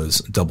on those,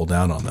 double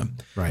down on them.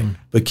 Right.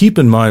 But keep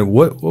in mind,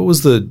 what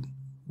was the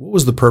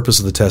purpose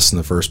of the test in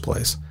the first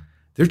place?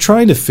 They're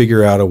trying to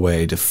figure out a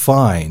way to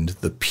find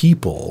the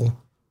people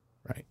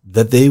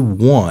that they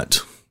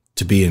want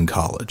to be in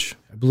college.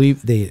 I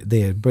believe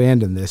they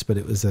abandoned this, but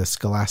it was a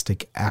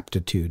scholastic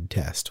aptitude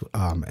test,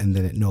 and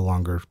then it no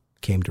longer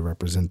came to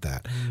represent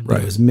that.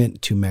 Right. It was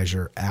meant to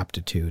measure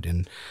aptitude,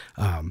 and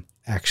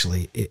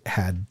actually it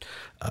had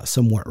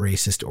somewhat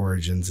racist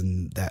origins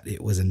in that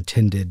it was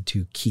intended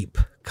to keep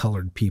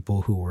colored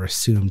people who were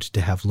assumed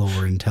to have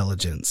lower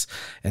intelligence.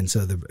 And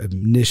so the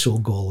initial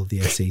goal of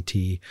the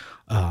SAT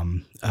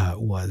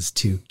was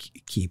to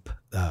keep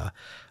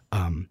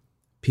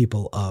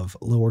people of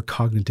lower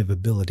cognitive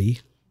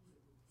ability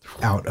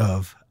out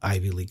of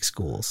Ivy League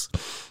schools.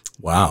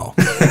 Wow.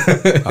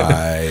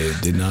 I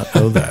did not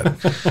know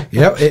that.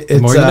 Yep. The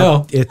more you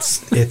know.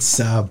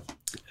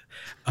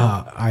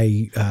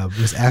 I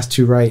was asked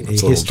to write a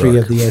history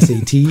of the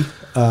SAT,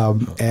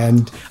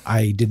 and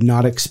I did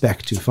not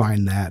expect to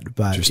find that,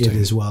 but it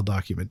is well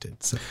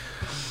documented. So.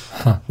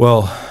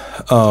 Well,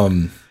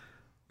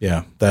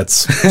 yeah, that's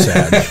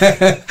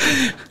sad.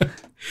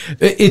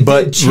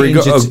 But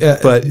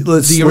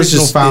the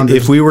original founder.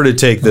 If we were to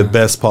take the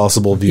best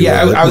possible view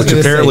of it, which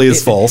apparently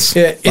is false,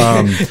 it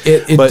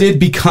did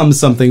become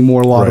something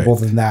more laudable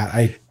than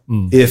that.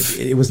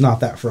 It was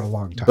not that for a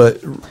long time.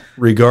 But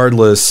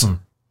regardless,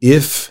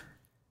 if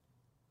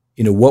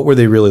what were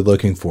they really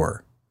looking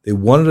for? They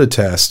wanted a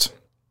test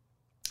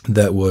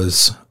that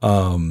was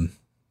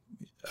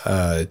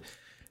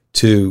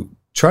to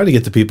try to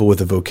get the people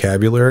with a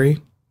vocabulary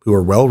who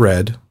are well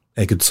read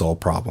and could solve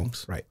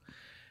problems. Right.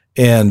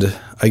 And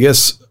I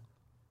guess,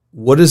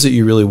 what is it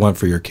you really want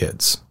for your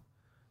kids?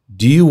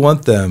 Do you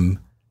want them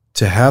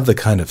to have the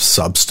kind of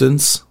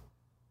substance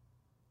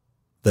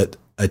that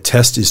a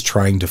test is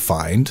trying to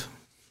find?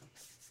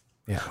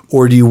 Yeah.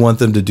 Or do you want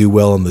them to do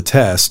well on the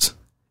test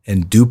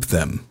and dupe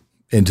them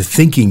into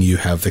thinking you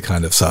have the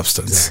kind of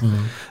substance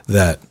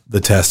that the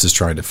test is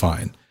trying to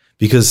find?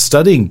 Because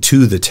studying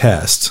to the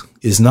test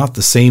is not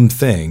the same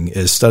thing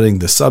as studying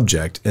the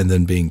subject and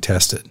then being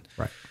tested.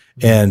 Right.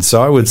 And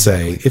so I would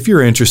say, if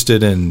you're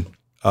interested in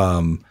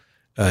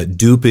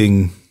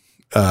duping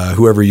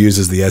whoever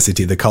uses the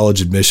SAT, the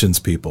college admissions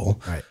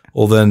people, right.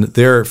 Well, then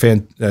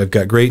I've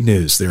got great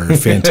news. There are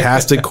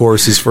fantastic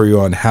courses for you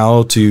on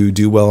how to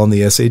do well on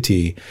the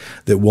SAT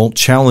that won't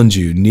challenge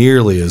you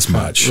nearly as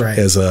much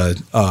as a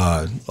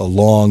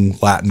long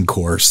Latin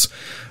course.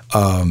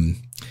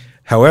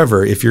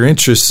 However, if you're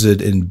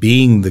interested in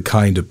being the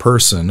kind of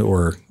person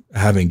or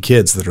having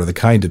kids that are the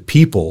kind of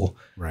people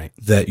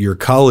that your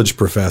college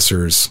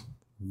professors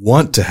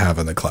want to have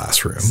in the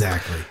classroom,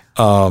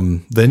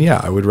 then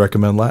I would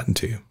recommend Latin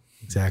to you.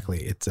 Exactly.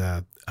 It's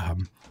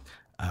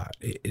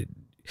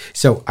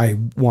so I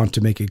want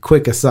to make a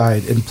quick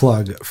aside and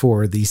plug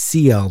for the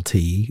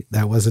CLT.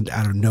 That wasn't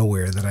out of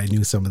nowhere that I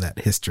knew some of that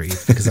history,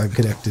 because I'm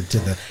connected to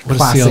the what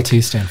classic, does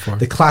CLT stand for?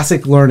 The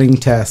Classic Learning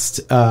Test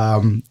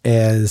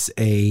as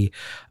a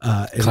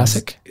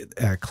classic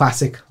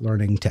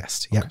learning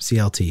test. Yep,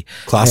 CLT.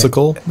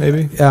 Classical,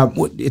 maybe?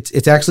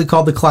 It's actually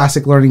called the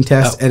Classic Learning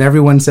Test, and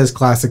everyone says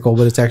classical,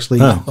 but it's actually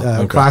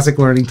Classic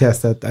Learning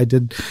Test that I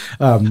did.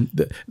 We're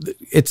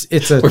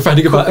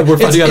finding out about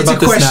this now. It's a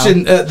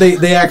question.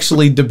 They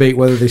actually debate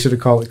whether they should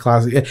have called it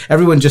classic.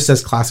 Everyone just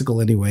says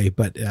classical anyway,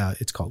 but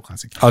it's called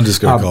classic. I'm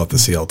just going to call it the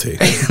CLT.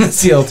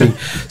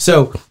 CLT.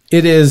 So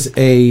it is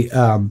a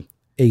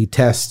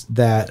test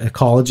that a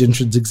college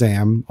entrance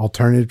exam,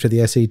 alternative to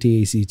the SAT,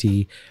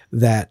 ACT,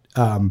 that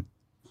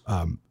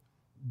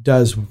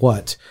does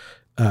what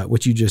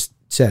you just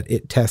said.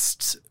 It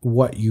tests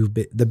what you've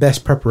been. The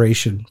best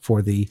preparation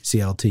for the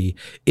CLT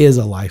is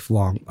a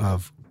lifelong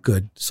of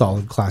good,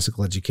 solid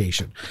classical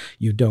education.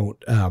 You don't.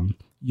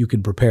 You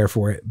can prepare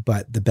for it,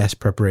 but the best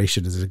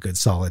preparation is a good,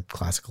 solid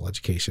classical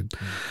education.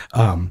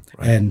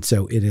 And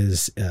so it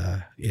is.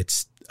 They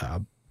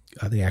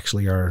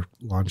actually are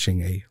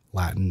launching a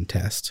Latin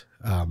test,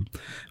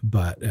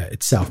 but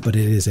itself. But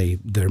it is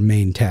their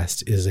main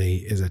test is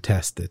a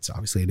test that's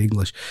obviously in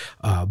English,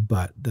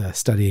 but the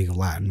studying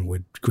Latin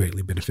would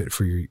greatly benefit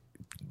for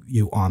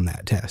you on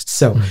that test.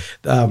 So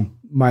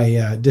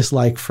my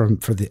dislike for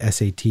the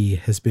SAT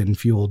has been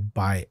fueled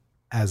by,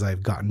 as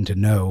I've gotten to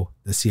know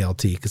the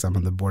CLT, because I'm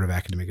on the board of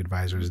academic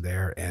advisors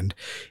there, and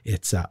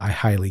it's I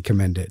highly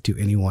commend it to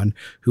anyone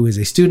who is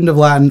a student of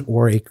Latin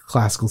or a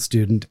classical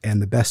student.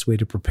 And the best way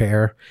to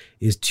prepare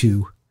is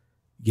to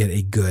get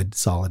a good,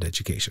 solid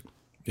education.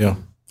 Yeah,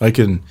 I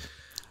can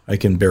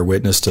bear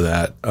witness to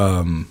that.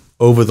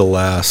 Over the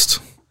last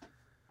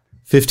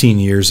 15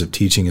 years of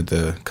teaching at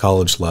the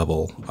college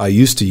level, I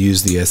used to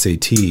use the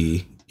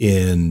SAT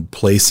in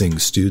placing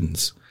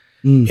students,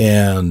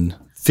 and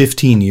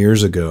 15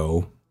 years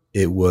ago,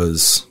 it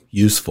was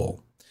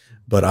useful,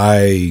 but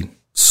I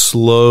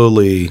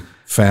slowly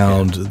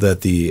found that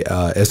the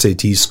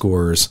SAT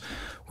scores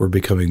were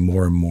becoming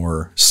more and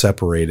more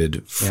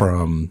separated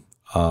from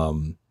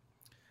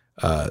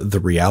the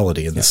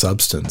reality and the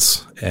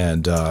substance.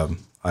 And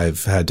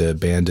I've had to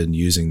abandon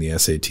using the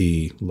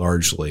SAT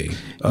largely.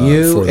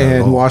 You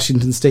and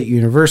Washington State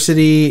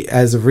University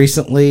as of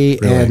recently,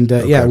 really? And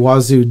okay.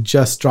 Wazoo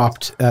just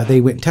dropped. They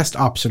went test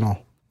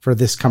optional for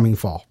this coming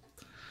fall.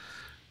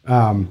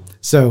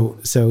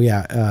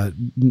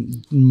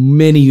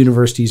 Many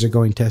universities are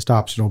going test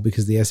optional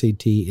because the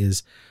SAT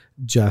is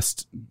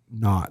just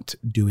not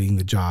doing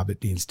the job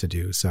it needs to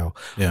do. So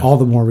all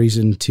the more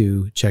reason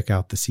to check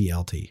out the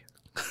CLT,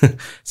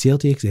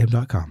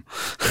 cltexam.com.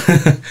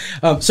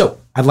 So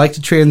I'd like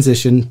to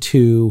transition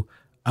to,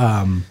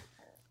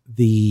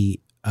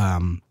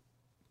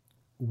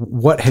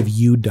 what have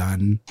you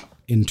done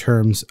in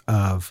terms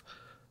of,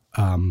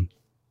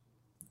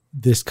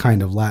 this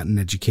kind of Latin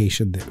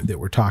education that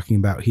we're talking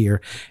about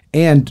here.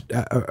 And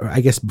I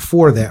guess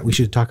before that, we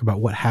should talk about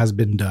what has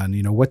been done.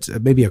 You know, what's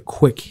maybe a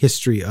quick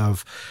history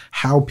of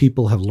how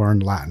people have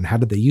learned Latin. How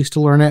did they used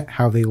to learn it?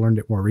 How they learned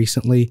it more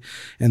recently?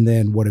 And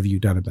then what have you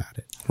done about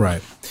it?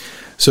 Right.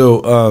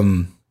 So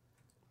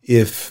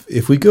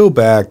if we go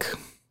back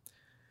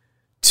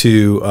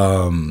to,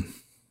 for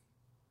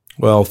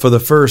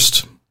the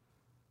first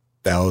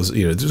throughout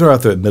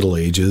the Middle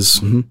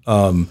Ages,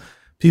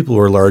 people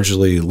were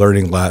largely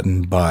learning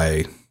Latin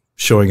by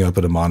showing up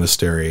at a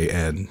monastery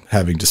and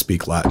having to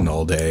speak Latin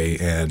all day,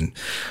 and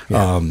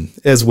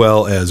as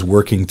well as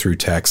working through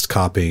text,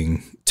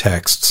 copying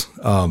texts.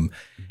 Don't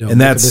make a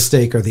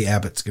mistake, or the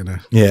abbot's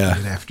gonna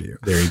get after you.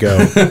 There you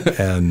go.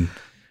 And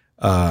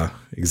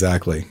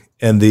exactly.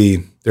 And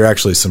there are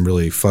actually some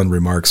really fun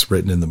remarks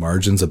written in the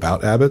margins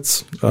about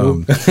abbots.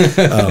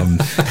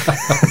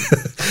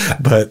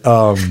 But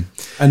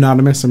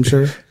anonymous, I'm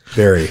sure.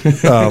 Very.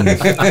 But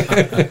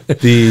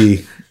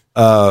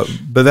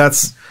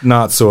that's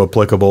not so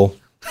applicable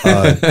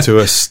to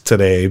us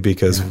today,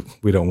 because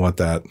we don't want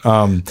that.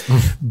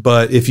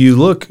 But if you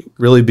look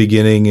really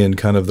beginning in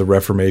kind of the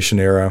Reformation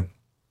era,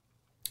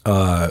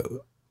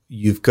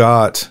 you've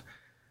got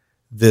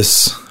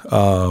this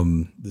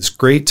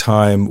great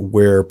time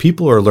where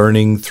people are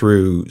learning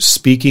through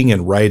speaking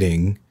and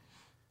writing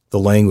the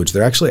language.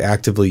 They're actually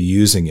actively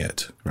using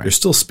it. Right. They're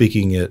still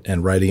speaking it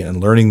and writing it and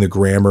learning the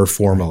grammar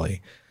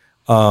formally.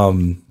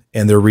 And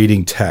they're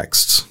reading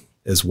texts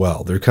as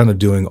well. They're kind of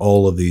doing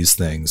all of these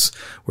things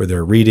where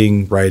they're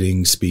reading,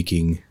 writing,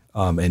 speaking,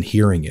 and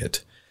hearing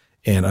it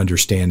and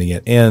understanding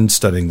it and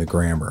studying the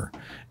grammar.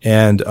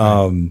 And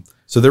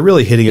so they're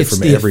really hitting it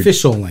from every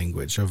official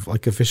language of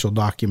like official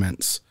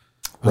documents.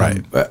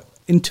 Right.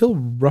 Until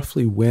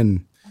roughly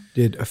when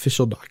did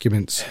official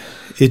documents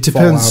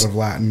fall out of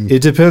Latin?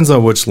 It depends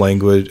on which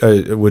language,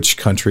 which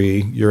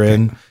country you're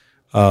in.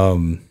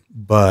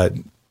 But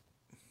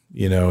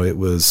it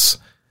was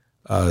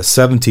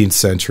 17th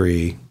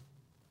century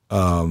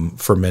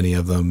for many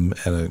of them,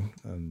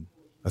 and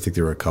I think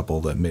there were a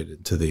couple that made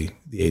it to the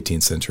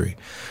 18th century.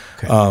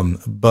 Okay.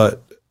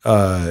 But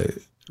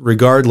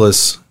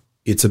regardless,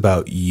 it's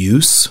about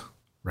use,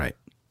 right,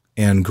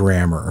 and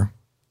grammar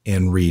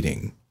and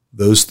reading.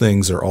 Those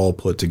things are all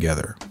put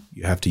together.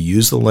 You have to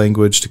use the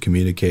language to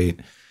communicate.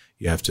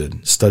 You have to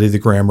study the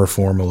grammar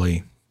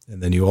formally,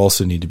 and then you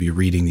also need to be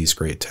reading these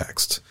great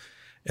texts.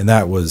 And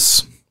that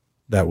was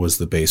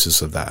the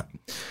basis of that.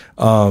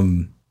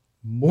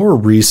 More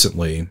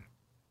recently,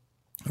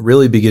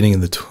 really beginning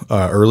in the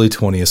early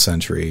 20th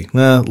century,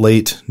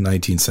 late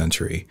 19th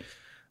century,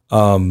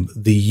 the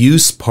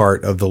use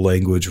part of the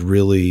language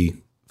really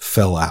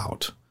fell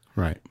out.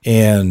 Right.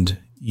 And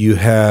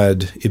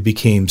it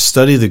became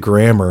study the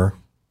grammar.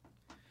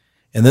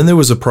 And then there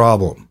was a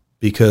problem,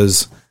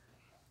 because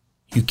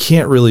you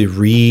can't really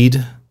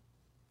read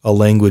a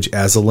language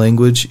as a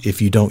language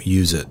if you don't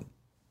use it.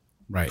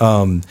 Right.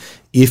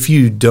 If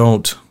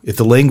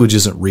the language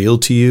isn't real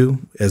to you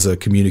as a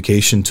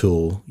communication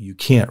tool, you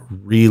can't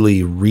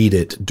really read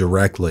it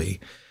directly.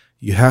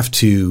 You have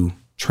to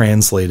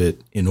translate it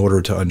in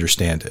order to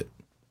understand it.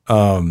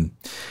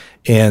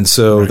 And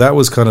so that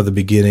was kind of the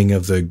beginning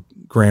of the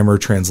grammar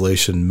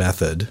translation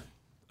method,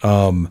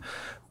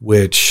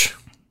 which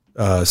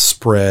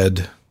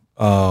spread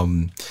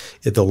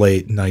at the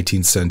late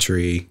 19th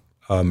century,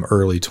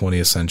 early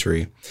 20th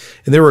century.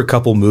 And there were a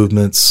couple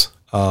movements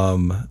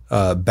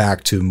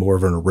back to more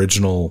of an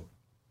original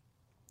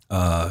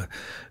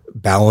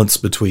balance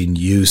between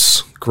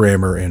use,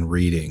 grammar, and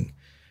reading.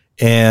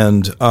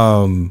 And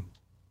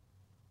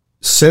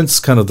since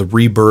kind of the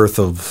rebirth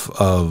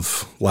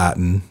of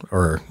Latin,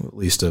 or at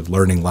least of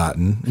learning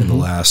Latin in the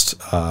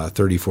last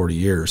 30, 40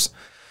 years,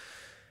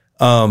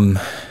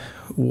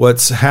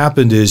 what's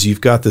happened is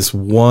you've got this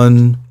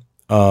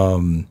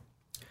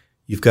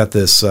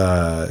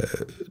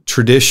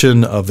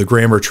tradition of the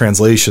grammar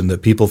translation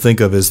that people think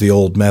of as the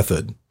old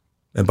method.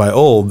 And by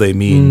old, they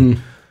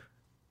mean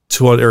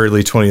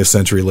early 20th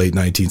century, late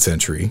 19th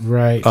century,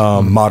 Right.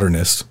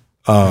 Modernist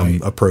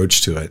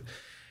approach to it.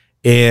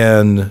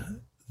 And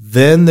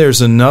then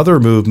there's another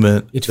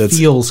movement. It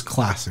feels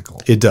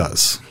classical. It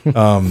does.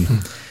 But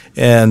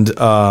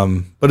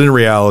in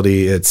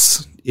reality,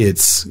 it's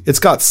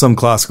got some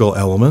classical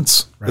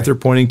elements that they're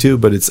pointing to,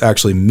 but it's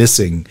actually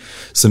missing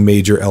some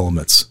major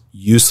elements.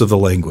 Use of the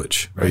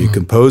language. Are you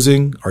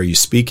composing? Are you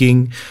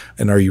speaking?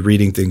 And are you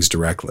reading things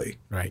directly?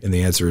 Right. And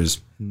the answer is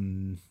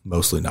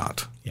mostly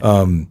not.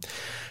 Yeah.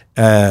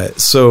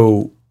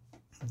 So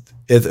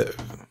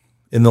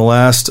in the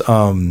last,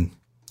 I think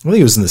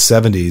it was in the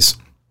 70s,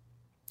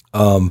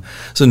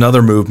 it's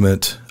another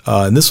movement,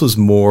 and this was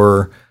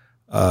more,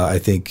 I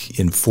think,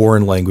 in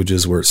foreign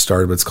languages where it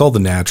started, but it's called the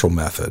natural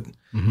method.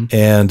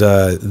 And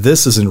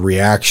this is in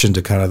reaction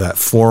to kind of that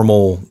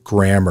formal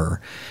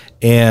grammar.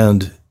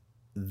 And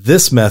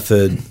this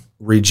method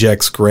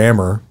rejects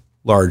grammar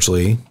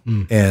largely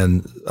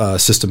and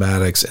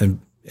systematics,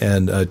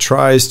 and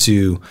tries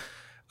to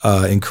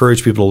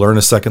encourage people to learn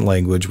a second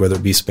language, whether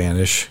it be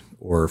Spanish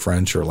or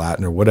French or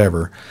Latin or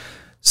whatever,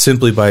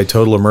 simply by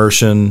total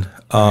immersion.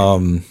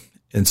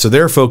 And so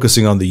they're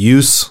focusing on the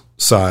use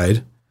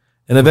side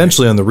and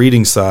eventually on the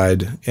reading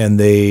side, and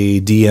they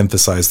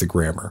de-emphasize the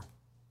grammar.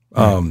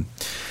 My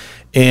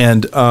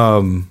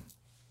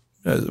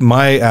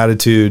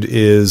attitude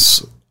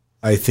is,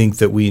 I think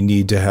that we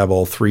need to have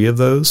all three of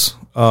those.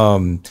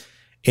 And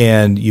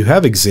you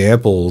have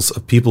examples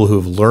of people who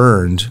have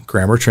learned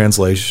grammar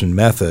translation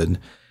method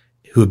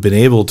who have been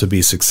able to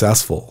be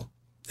successful.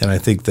 And I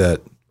think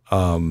that,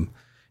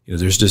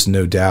 there's just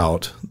no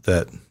doubt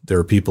that there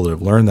are people that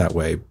have learned that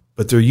way,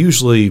 but they're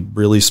usually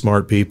really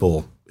smart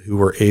people who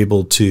were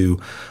able to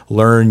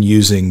learn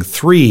using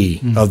two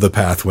of the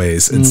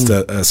pathways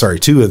instead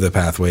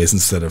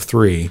of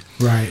three,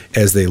 Right.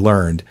 as they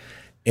learned.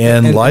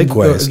 And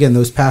likewise, again,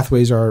 those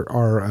pathways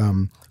are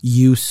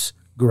use,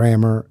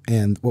 grammar,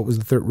 and what was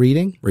the third?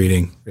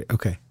 Reading.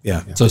 Okay.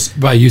 Yeah. So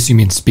by use, you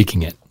mean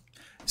speaking it.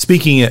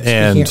 Speaking it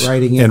and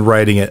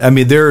writing it. I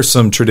mean, there are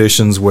some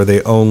traditions where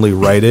they only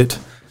write it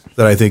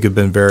that I think have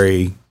been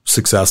very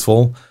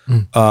successful.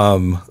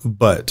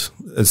 But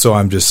so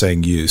I'm just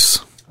saying use.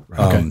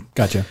 Okay.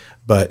 Gotcha.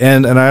 But,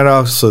 and I'd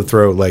also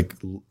throw like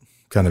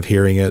kind of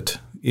hearing it,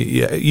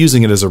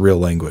 using it as a real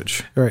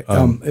language. Right.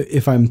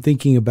 If I'm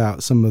thinking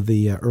about some of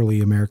the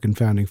early American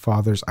founding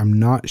fathers, I'm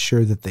not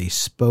sure that they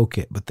spoke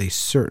it, but they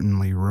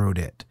certainly wrote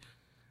it.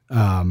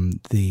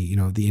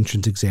 The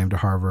entrance exam to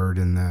Harvard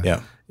and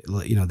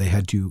they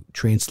had to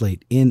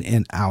translate in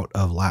and out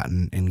of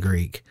Latin and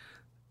Greek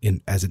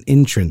as an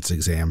entrance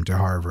exam to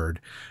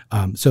Harvard.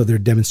 So they're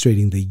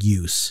demonstrating the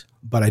use,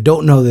 but I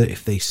don't know that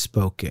if they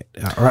spoke it,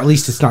 or at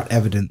least it's not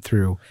evident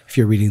through, if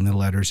you're reading the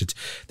letters,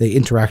 they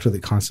interact with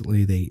it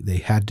constantly. They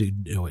had to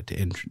know it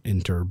to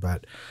enter,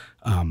 but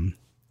I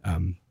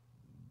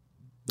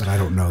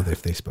don't know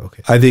if they spoke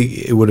it. I think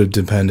it would have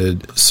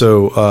depended.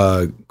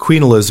 So,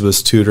 Queen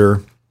Elizabeth's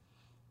tutor,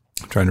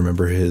 I'm trying to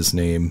remember his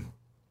name,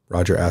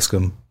 Roger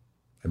Ascham,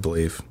 I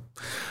believe.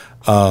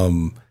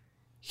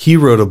 He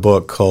wrote a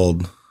book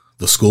called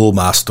The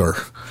Schoolmaster,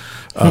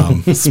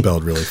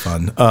 spelled really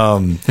fun.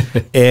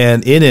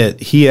 And in it,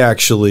 he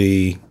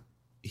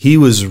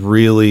was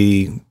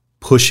really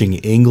pushing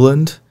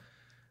England,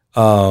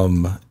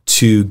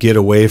 to get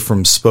away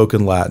from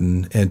spoken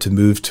Latin and to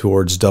move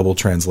towards double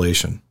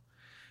translation.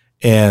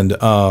 And,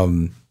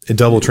 a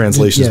double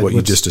translation is what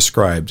you just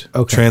described.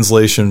 Okay.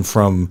 Translation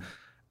from,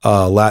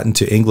 Latin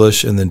to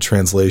English, and then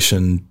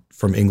translation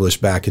from English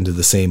back into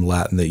the same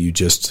Latin that you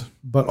just.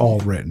 But all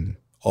written.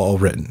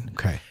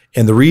 Okay.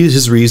 And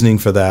his reasoning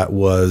for that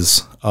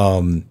was,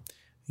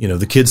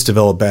 the kids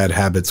develop bad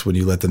habits when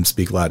you let them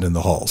speak Latin in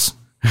the halls.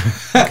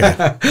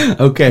 Okay.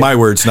 Okay. My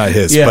words, not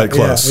his, but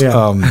close.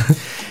 Yeah.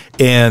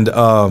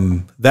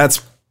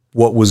 That's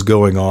what was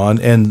going on.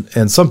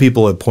 And some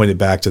people have pointed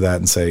back to that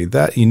and say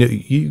that,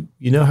 you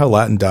know how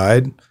Latin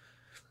died?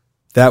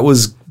 That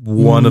was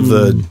one of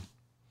the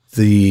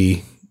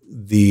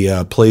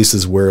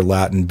places where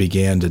Latin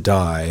began to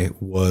die.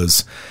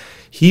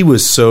 He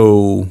was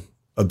so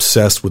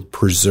obsessed with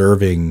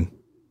preserving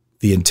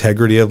the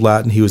integrity of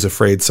Latin. He was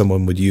afraid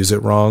someone would use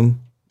it wrong.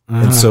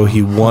 And so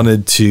he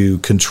wanted to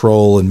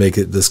control and make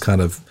it this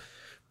kind of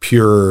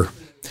pure,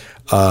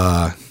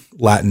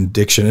 Latin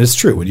diction. And it's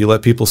true. When you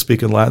let people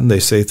speak in Latin, they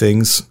say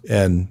things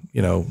and,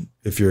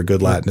 If you're a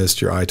good Latinist,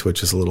 your eye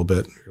twitches a little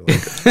bit. You're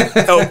like,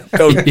 no,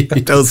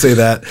 don't say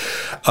that.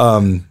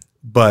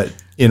 But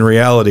in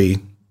reality,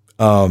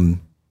 learning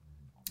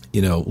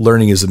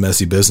is a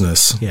messy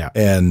business. Yeah.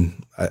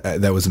 And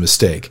that was a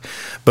mistake.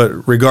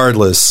 But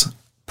regardless,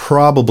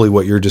 probably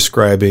what you're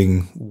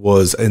describing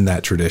was in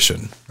that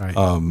tradition. Right.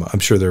 I'm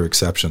sure there are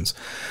exceptions.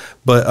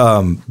 But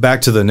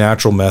back to the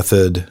natural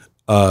method,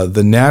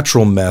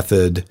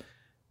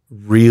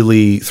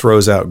 really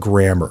throws out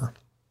grammar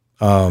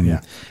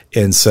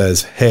and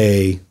says,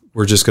 hey,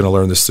 we're just going to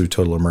learn this through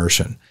total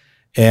immersion.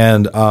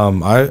 And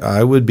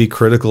I would be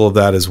critical of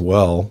that as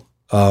well,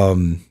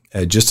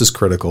 just as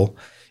critical,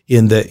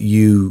 in that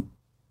you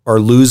are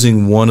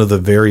losing one of the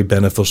very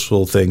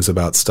beneficial things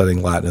about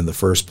studying Latin in the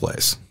first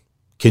place.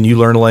 Can you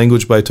learn a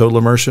language by total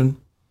immersion?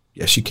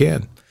 Yes, you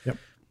can. Yep.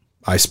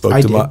 I spoke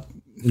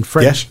in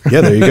French.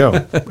 Yeah, there you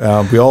go.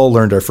 We all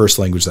learned our first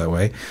language that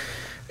way.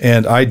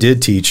 And I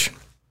did teach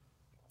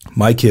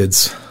my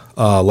kids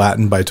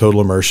Latin by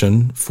total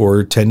immersion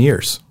for 10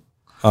 years,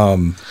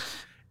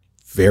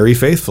 very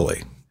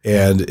faithfully.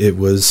 And it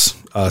was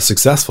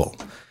successful.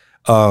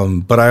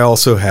 But I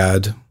also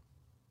had,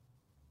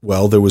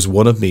 there was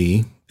one of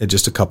me and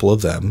just a couple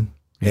of them.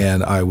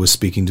 And I was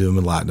speaking to them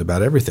in Latin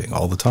about everything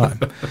all the time.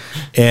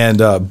 And,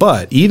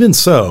 but even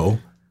so,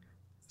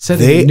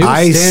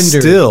 my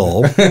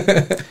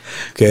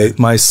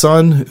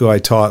son, who I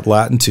taught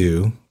Latin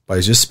to,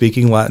 by just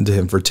speaking Latin to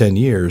him for 10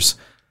 years,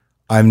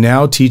 I'm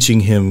now teaching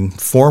him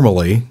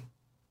formally,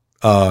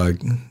 at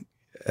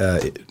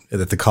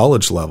the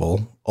college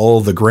level, all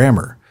of the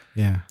grammar.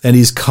 Yeah. And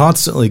he's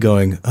constantly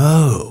going,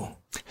 oh,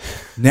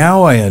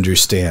 now I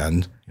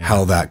understand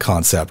how that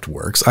concept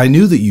works. I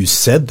knew that you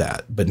said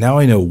that, but now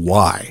I know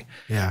why.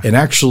 Yeah. And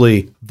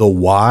actually, the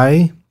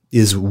why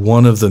is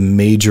one of the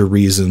major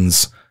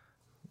reasons,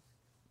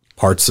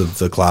 parts of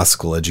the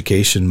classical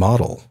education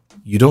model.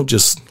 You don't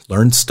just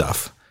learn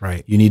stuff.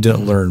 Right. You need to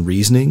learn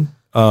reasoning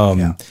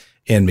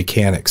and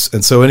mechanics.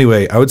 And so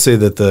anyway, I would say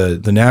that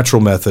the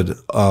natural method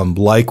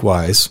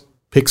likewise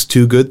picks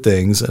two good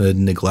things and it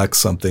neglects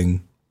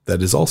something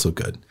that is also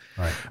good.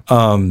 Right.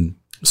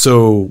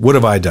 So what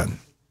have I done?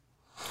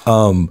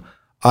 What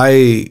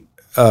I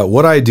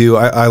do,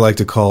 I like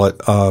to call it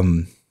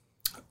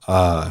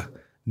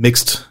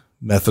mixed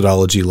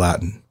methodology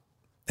Latin,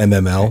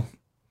 MML.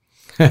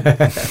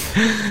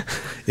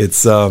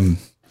 It's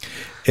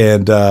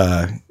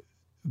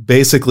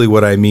basically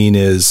what I mean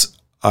is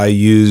I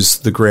use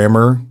the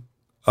grammar,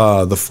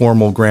 the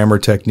formal grammar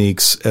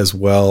techniques, as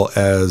well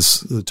as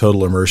the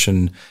total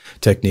immersion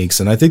techniques,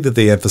 and I think that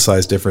they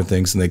emphasize different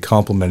things and they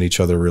complement each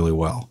other really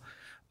well.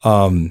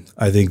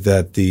 I think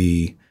that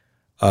the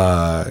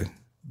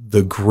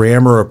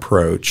grammar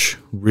approach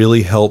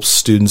really helps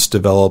students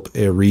develop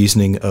a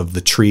reasoning of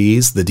the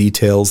trees, the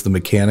details, the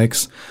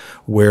mechanics,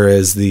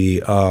 whereas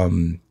the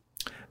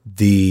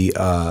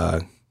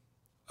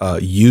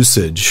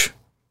usage,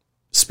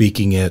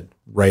 speaking it,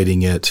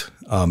 writing it,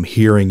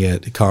 hearing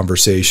it,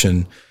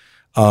 conversation,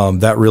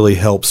 that really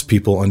helps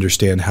people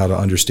understand how to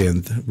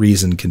understand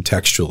reason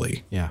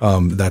contextually. Yeah.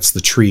 That's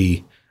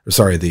the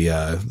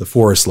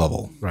forest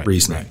level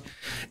reasoning. Right.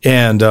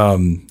 And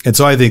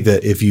so I think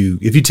that if you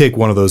take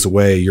one of those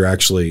away, you're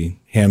actually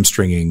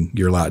hamstringing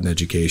your Latin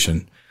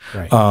education.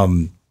 Right.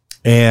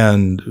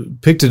 And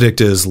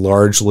Pictodicta is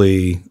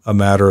largely a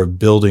matter of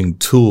building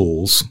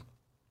tools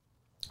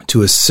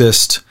to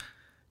assist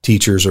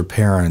teachers or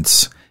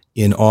parents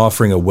in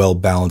offering a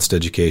well-balanced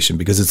education,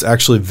 because it's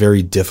actually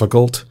very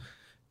difficult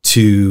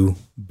to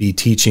be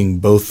teaching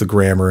both the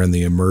grammar and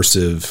the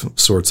immersive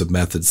sorts of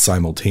methods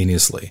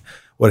simultaneously.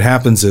 What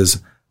happens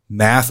is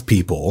math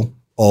people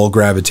all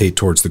gravitate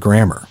towards the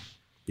grammar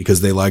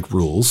because they like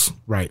rules,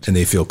 right? And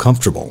they feel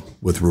comfortable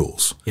with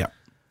rules. Yeah.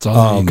 It's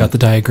all you got the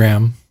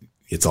diagram.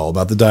 It's all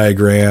about the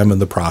diagram and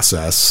the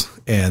process,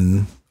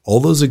 and all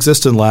those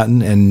exist in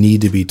Latin and need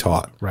to be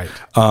taught. Right.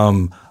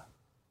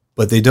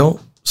 But they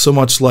don't so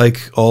much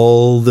like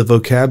all the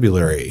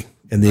vocabulary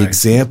and the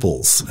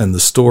examples and the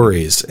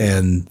stories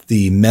and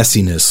the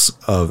messiness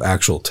of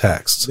actual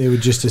texts. They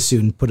would just as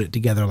soon put it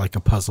together like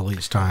a puzzle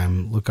each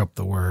time, look up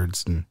the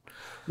words. And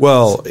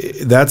well,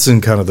 that's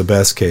in kind of the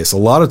best case. A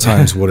lot of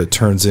times what it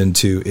turns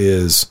into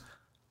is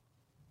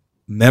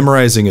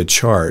memorizing a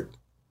chart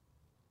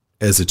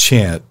as a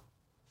chant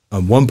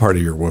on one part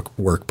of your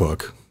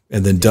workbook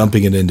and then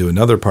dumping it into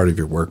another part of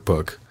your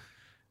workbook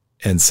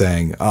and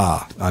saying,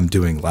 I'm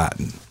doing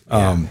Latin.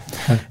 Yeah.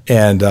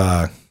 And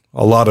a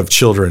lot of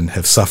children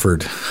have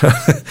suffered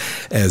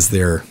as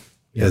they're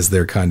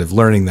kind of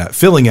learning that.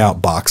 Filling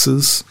out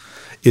boxes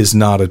is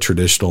not a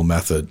traditional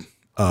method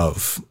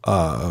of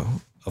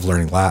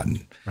learning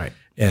Latin. Right.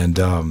 And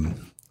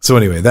so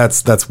anyway,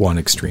 that's one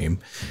extreme.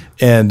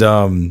 And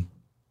the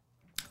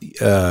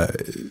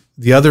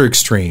other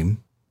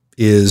extreme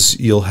is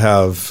you'll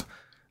have,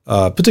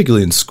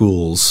 particularly in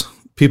schools,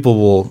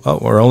 people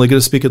we're only going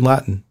to speak in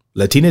Latin.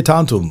 Latine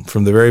tantum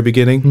from the very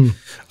beginning.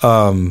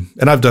 And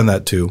I've done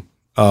that too.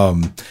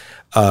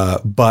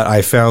 But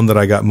I found that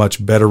I got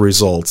much better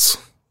results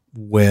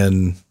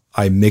when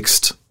I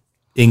mixed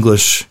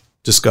English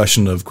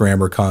discussion of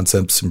grammar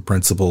concepts and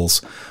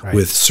principles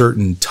with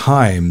certain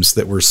times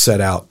that were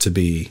set out to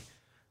be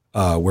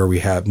where we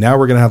have, now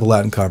we're going to have a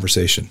Latin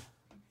conversation.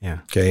 Yeah.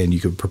 Okay. And you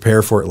can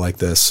prepare for it like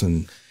this,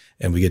 and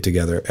we get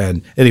together.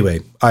 And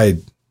anyway,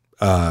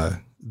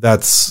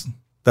 that's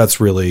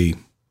really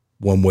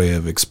one way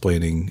of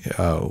explaining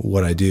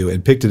what I do.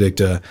 And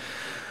Pictodicta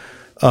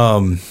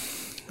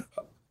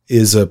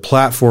is a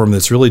platform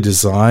that's really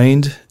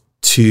designed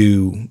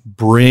to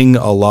bring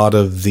a lot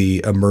of the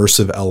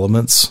immersive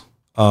elements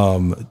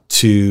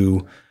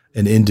to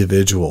an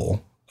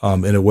individual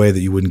in a way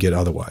that you wouldn't get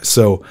otherwise.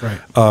 So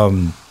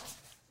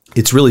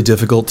it's really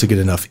difficult to get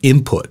enough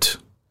input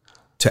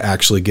to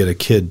actually get a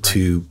kid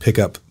to pick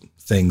up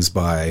things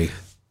by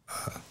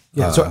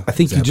so I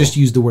think you just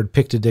used the word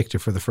Pictodicta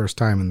for the first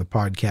time in the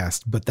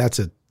podcast, but that's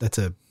a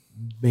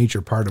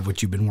major part of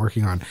what you've been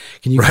working on.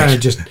 Can you kind of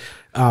just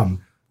what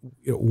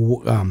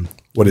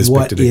is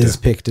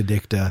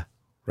Pictodicta?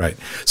 Right.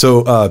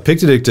 So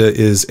Pictodicta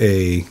is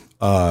a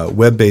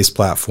web-based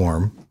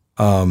platform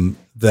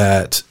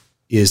that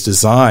is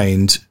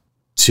designed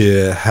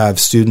to have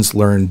students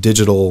learn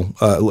digital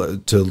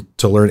to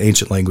learn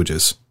ancient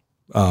languages.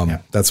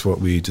 That's what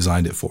we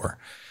designed it for.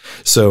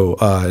 So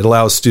it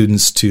allows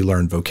students to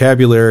learn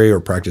vocabulary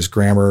or practice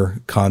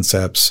grammar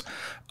concepts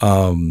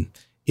in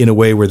a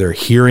way where they're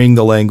hearing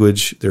the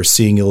language, they're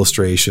seeing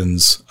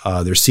illustrations,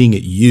 they're seeing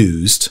it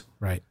used.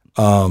 Right.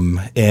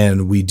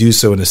 And we do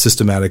so in a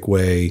systematic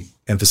way,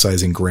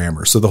 emphasizing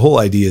grammar. So the whole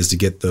idea is to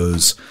get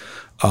those.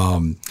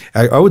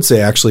 I would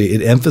say actually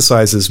it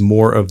emphasizes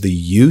more of the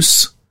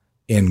use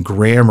and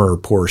grammar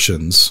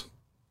portions.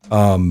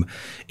 And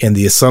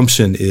the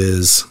assumption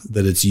is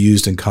that it's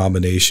used in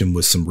combination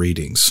with some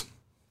readings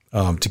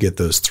to get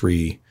those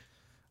three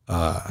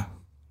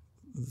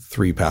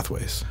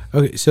pathways.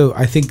 Okay, so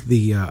I think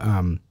the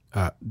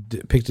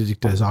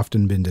Pictodicta has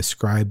often been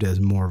described as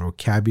more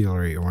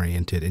vocabulary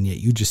oriented, and yet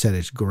you just said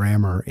it's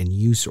grammar and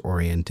use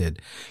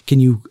oriented. Can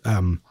you,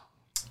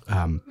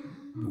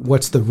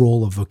 what's the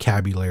role of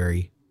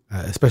vocabulary,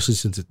 especially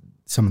since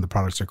some of the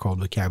products are called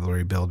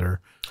Vocabulary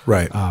Builder?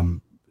 Right.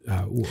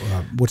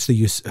 What's the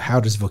use? How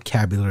does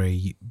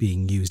vocabulary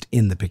being used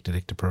in the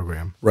Pictodicta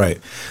program? Right.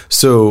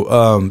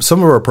 So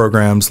some of our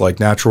programs like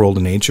Natural World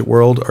and Ancient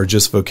World are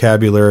just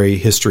vocabulary,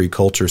 history,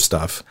 culture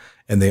stuff,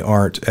 and they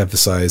aren't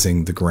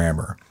emphasizing the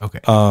grammar. Okay.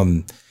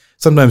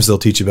 Sometimes they'll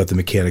teach you about the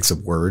mechanics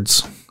of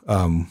words,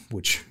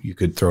 which you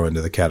could throw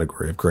into the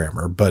category of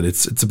grammar, but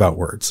it's about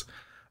words.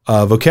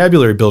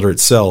 Vocabulary Builder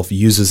itself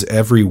uses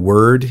every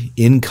word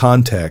in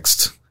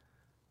context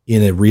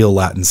in a real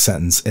Latin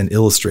sentence and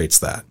illustrates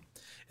that.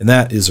 And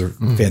that is a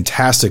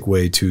fantastic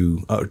way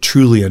to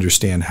truly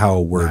understand how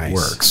a word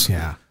works.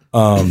 Yeah.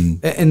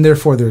 And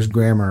therefore there's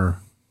grammar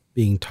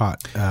being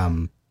taught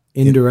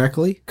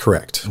indirectly?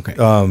 Correct. Okay.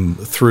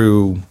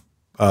 Through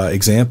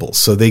examples.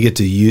 So they get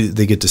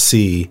to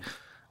see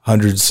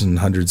hundreds and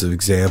hundreds of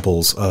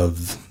examples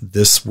of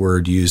this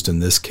word used in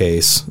this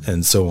case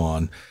and so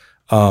on.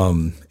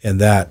 And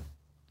that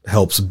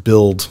helps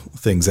build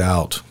things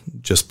out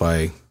just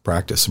by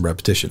practice and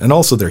repetition. And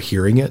also they're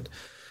hearing it.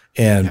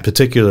 And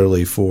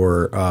particularly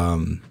for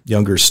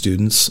younger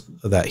students,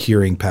 that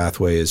hearing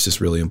pathway is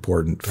just really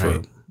important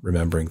for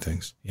remembering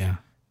things. Yeah.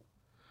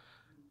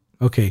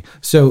 Okay.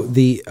 So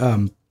the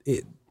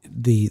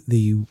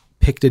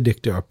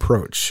Pictodicta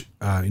approach,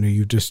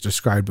 you just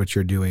described what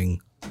you're doing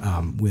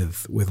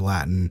with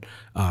Latin,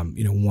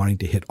 wanting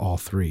to hit all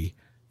three,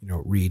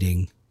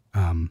 reading,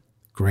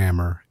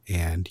 grammar,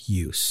 and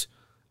use.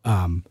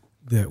 How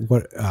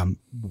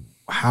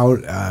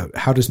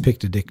does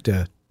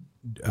Pictodicta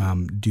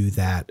do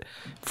that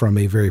from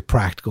a very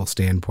practical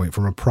standpoint,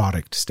 from a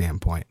product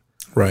standpoint?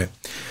 Right.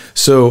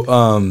 So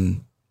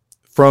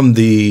from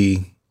the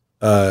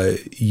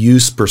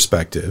use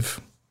perspective,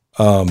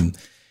 it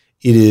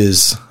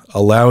is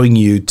allowing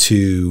you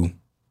to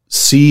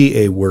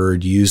see a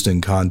word used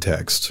in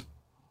context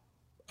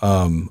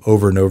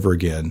over and over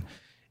again.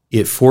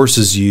 It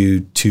forces you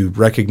to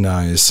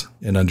recognize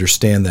and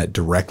understand that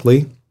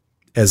directly,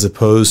 as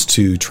opposed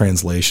to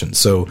translation.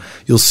 So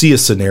you'll see a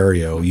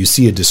scenario, you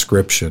see a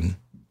description,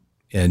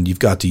 and you've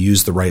got to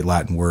use the right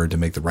Latin word to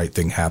make the right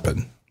thing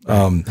happen.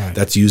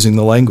 That's using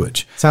the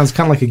language. Sounds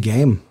kind of like a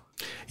game.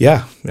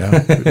 Yeah.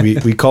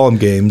 we call them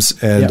games,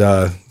 and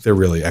they're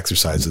really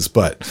exercises,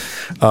 but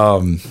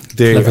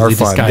they are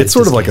fun. It's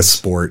sort of like a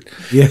sport.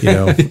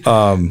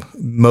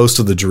 Most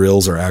of the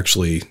drills are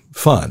actually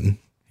fun,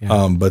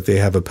 but they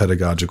have a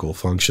pedagogical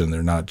function.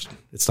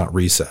 It's not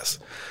recess.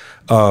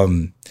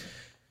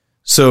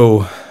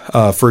 So,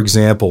 for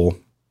example,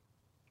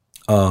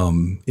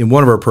 in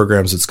one of our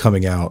programs that's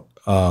coming out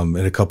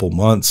in a couple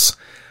months,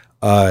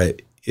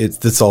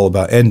 it's all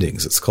about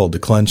endings. It's called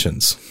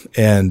declensions,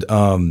 and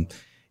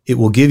it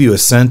will give you a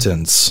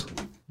sentence,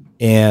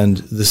 and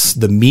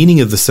the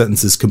meaning of the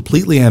sentence is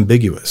completely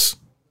ambiguous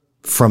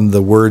from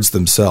the words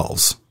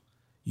themselves.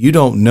 You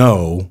don't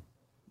know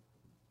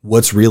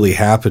what's really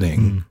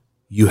happening.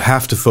 You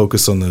have to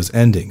focus on those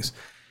endings.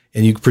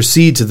 And you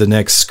proceed to the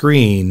next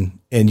screen,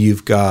 and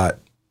you've got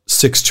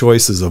 6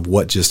 choices of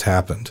what just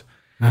happened.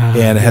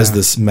 And it has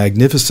this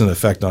magnificent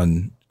effect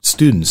on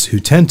students who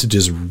tend to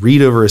just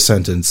read over a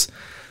sentence.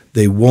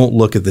 They won't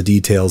look at the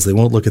details. They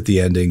won't look at the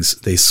endings.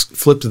 They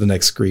flip to the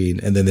next screen,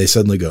 and then they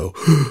suddenly go,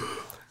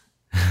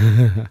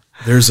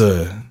 there's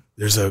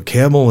a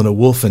camel and a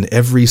wolf in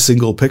every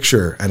single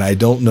picture, and I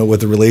don't know what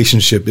the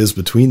relationship is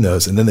between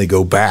those. And then they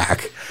go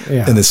back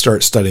and they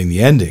start studying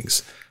the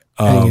endings.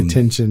 Paying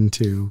attention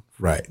to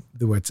right.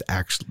 What's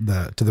actually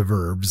to the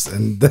verbs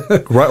and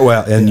right.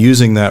 Well, and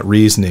using that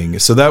reasoning.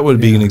 So that would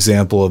be an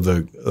example of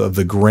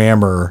the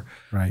grammar,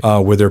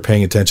 right. Where they're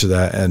paying attention to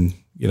that. And,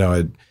 you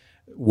know,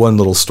 one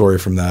little story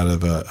from that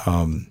of a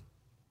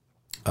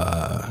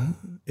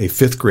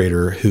 5th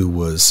grader who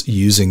was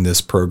using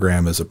this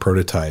program as a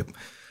prototype.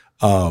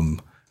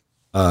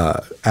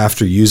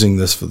 After using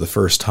this for the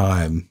first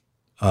time,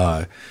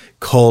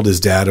 called his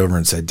dad over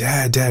and said,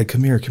 Dad,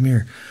 come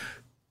here.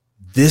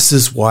 This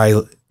is why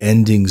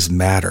endings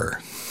matter.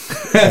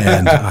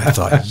 And I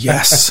thought,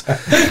 yes,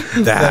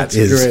 that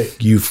is great.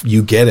 You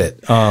get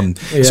it.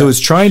 So it's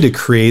trying to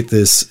create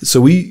this.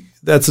 So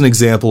that's an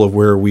example of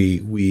where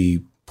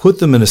we put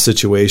them in a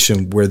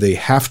situation where they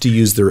have to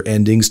use their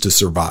endings to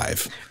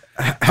survive.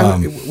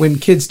 When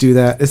kids do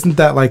that, isn't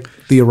that like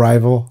The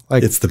Arrival?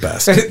 Like, it's the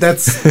best.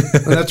 That's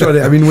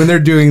what I mean. When they're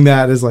doing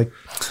that, is like,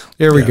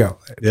 here we go.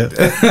 Yeah,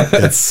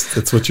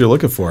 that's what you're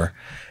looking for.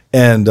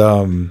 And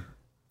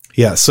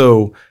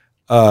so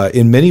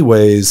in many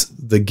ways,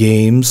 the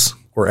games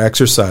or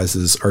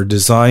exercises are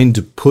designed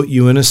to put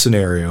you in a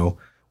scenario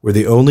where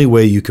the only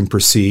way you can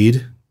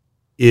proceed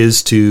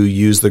is to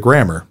use the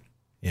grammar.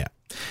 Yeah,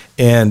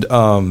 and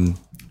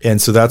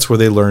so that's where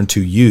they learn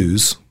to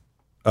use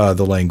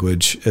the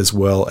language as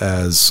well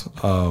as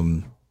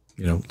learn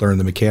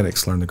the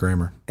mechanics, learn the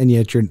grammar. And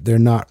yet they're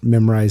not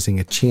memorizing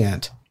a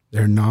chant.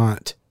 They're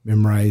not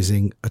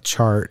memorizing a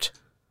chart.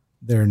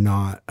 They're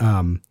not.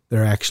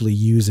 They're actually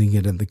using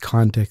it in the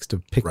context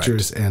of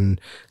pictures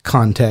and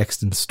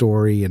context and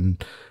story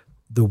and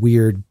the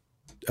weird,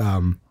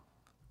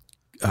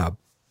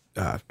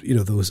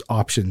 those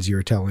options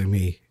you're telling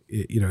me.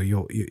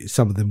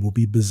 Some of them will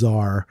be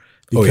bizarre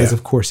because,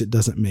 of course, it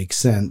doesn't make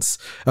sense.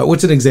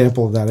 What's an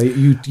example of that?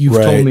 You've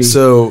told me.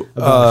 So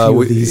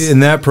in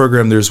that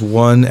program, there's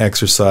one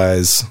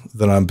exercise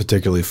that I'm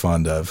particularly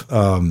fond of,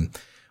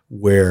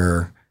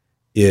 where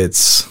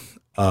it's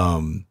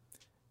about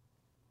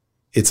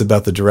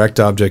the direct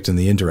object and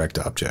the indirect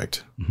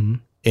object. Mm-hmm.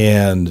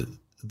 And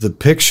the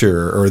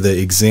picture or the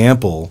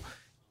example,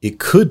 it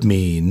could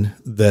mean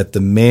that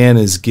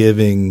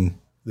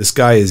this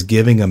guy is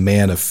giving a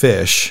man a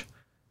fish,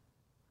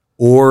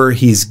 or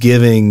he's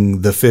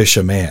giving the fish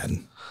a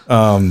man.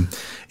 And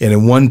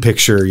in one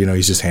picture,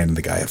 he's just handing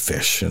the guy a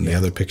fish. And the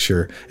other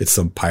picture, it's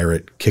some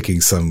pirate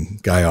kicking some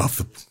guy off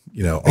the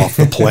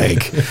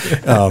plank,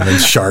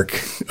 and shark,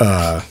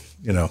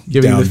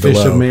 giving down the fish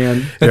below. a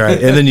man.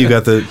 Right. And then you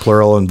got the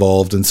plural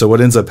involved. And so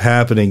what ends up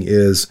happening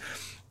is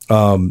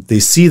they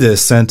see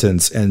this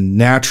sentence, and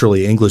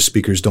naturally English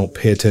speakers don't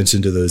pay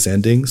attention to those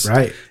endings.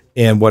 Right.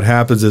 And what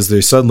happens is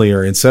they suddenly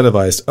are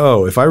incentivized.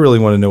 Oh, if I really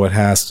want to know what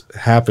has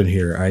happened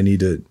here, I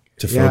need to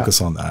focus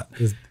on that.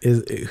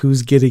 Is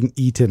who's getting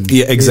eaten?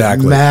 Yeah,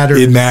 exactly.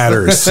 It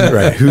matters.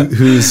 Right.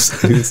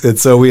 Who's and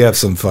so we have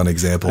some fun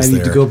examples there.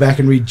 I need to go back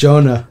and read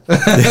Jonah.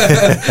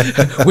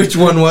 Which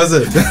one was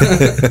it?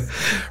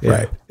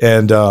 Right.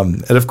 And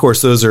of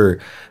course there's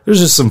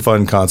just some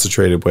fun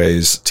concentrated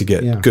ways to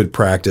get good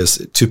practice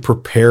to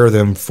prepare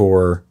them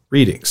for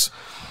readings.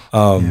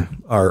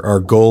 Our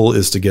goal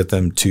is to get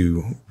them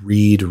to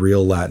read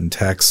real Latin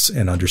texts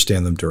and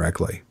understand them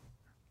directly.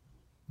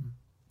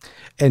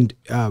 And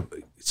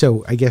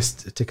so I guess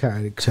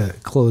to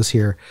close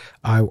here,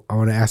 I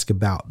want to ask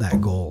about that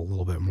goal a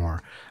little bit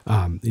more.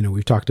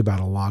 We've talked about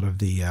a lot of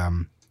the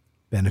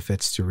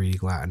benefits to reading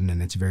Latin,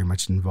 and it's very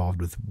much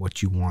involved with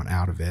what you want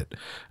out of it.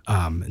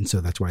 And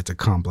so that's why it's a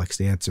complex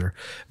answer.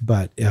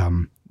 But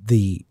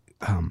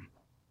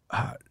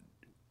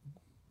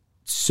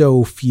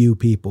so few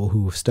people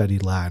who have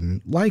studied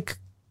Latin, like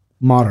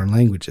modern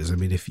languages. I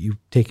mean, if you've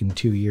taken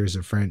 2 years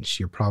of French,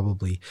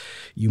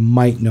 you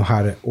might know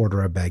how to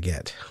order a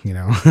baguette,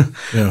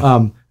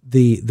 Yeah.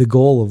 The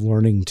goal of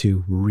learning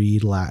to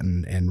read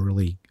Latin and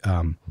really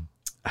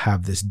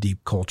have this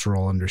deep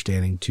cultural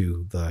understanding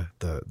to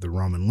the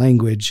Roman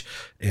language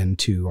and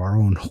to our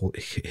own whole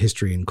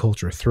history and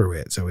culture through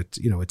it. So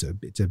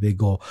it's a big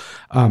goal.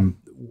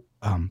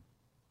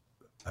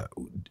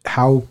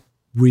 How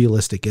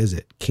realistic is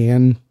it?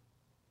 Can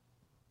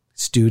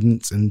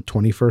students in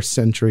 21st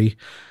century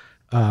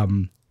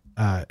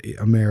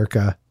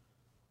America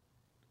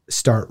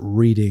start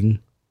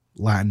reading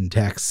Latin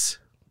texts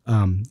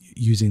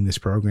using this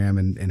program,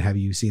 and have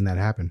you seen that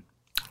happen?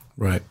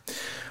 Right.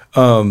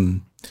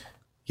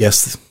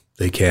 Yes,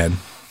 they can.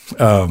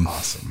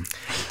 Awesome.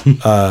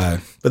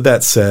 But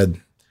that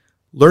said,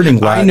 learning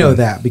Latin. I know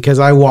that because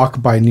I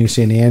walk by New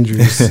St.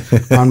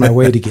 Andrews on my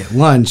way to get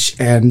lunch,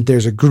 and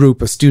there's a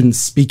group of students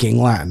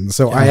speaking Latin.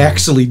 So I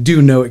actually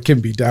do know it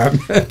can be done.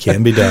 It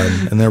can be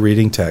done, and they're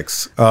reading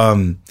texts.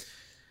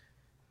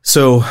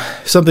 So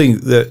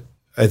something that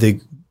I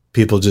think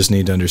people just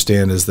need to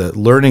understand is that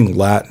learning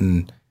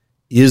Latin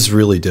is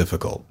really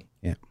difficult.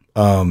 Yeah.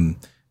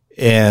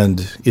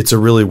 And it's a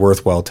really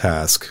worthwhile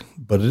task,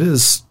 but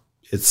it's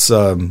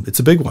a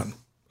big one.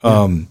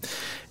 Yeah.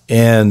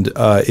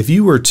 If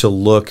you were to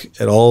look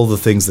at all the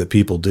things that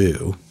people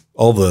do,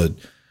 all the,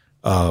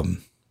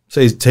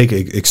 say, take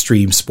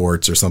extreme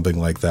sports or something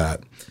like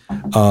that,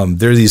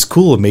 there are these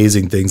cool,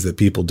 amazing things that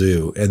people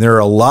do. And there are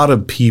a lot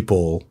of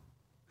people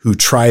who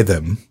try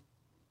them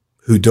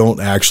who don't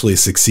actually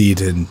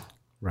succeed in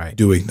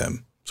doing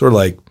them. Sort of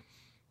like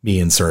me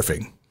in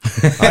surfing.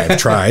 I have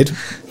tried.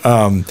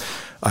 I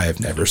have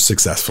never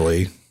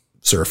successfully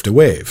surfed a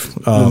wave.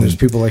 There's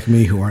people like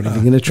me who aren't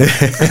even going to try.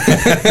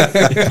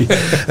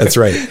 That's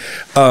right.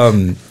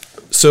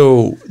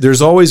 So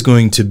there's always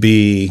going to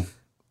be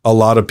a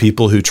lot of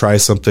people who try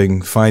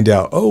something, find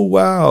out, oh,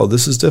 wow,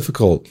 this is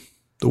difficult.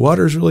 The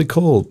water is really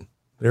cold.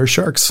 There are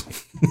sharks.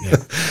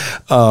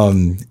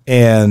 And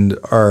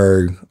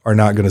are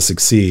not going to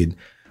succeed.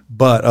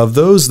 But of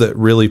those that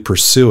really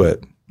pursue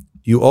it,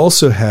 you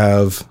also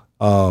have,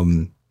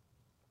 there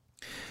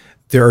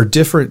are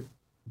different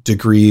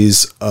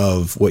degrees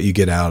of what you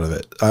get out of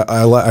it.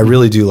 I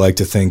really do like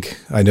to think,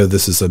 I know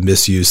this is a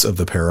misuse of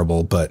the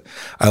parable, but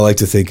I like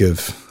to think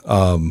of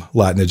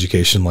Latin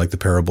education like the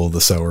parable of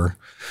the sower.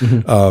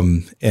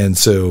 Mm-hmm. And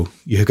so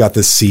you've got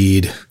this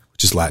seed,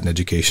 which is Latin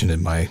education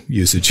in my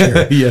usage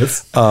here.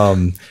 Yes.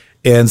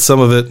 And some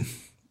of it,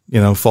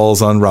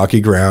 falls on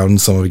rocky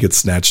ground. Some of it gets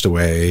snatched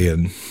away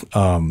and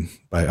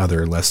by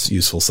other less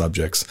useful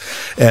subjects.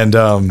 And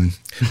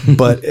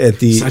but at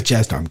the such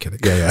as, no, I'm kidding.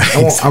 Yeah.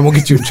 I won't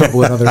get you in trouble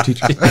with other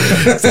teachers.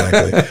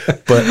 Exactly.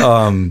 But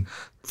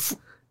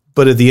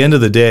at the end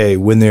of the day,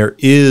 when there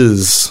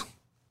is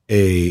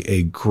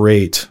a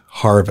great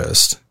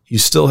harvest, you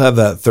still have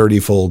that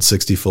 30-fold,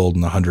 60-fold,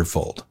 and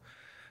 100-fold.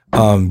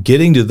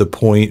 Getting to the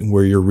point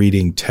where you're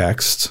reading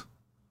text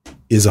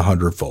is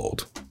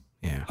 100-fold.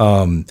 Yeah.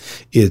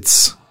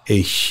 It's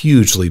a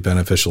hugely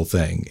beneficial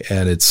thing,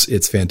 and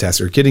it's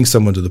fantastic. Or getting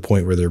someone to the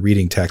point where they're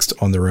reading text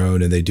on their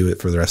own and they do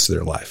it for the rest of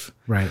their life.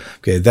 Right.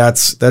 Okay.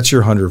 That's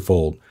your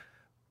 100-fold.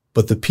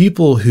 But the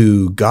people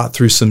who got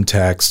through some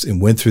text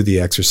and went through the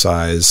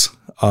exercise,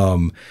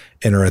 and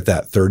are at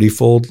that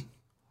 30-fold,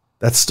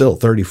 that's still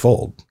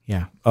 30-fold.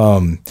 Yeah.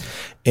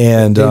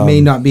 And they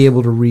may not be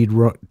able to read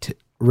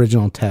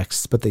original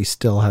texts, but they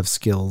still have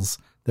skills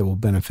that will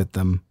benefit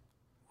them.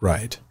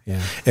 Right.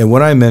 Yeah. And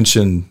when I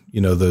mention,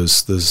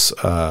 those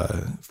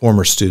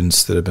former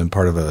students that have been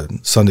part of a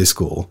Sunday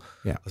school,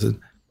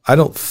 I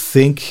don't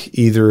think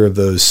either of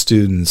those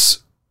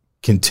students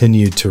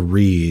continued to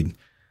read,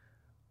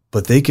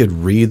 but they could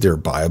read their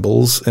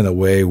Bibles in a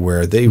way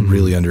where they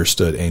really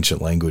understood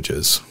ancient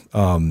languages,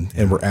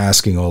 and were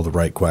asking all the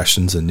right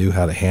questions and knew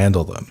how to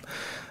handle them.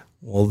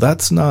 Well,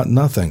 that's not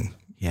nothing.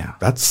 Yeah.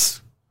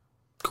 That's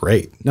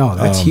great. No,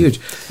 that's huge.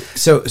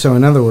 So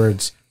in other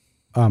words,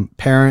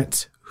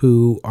 parents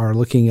who are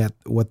looking at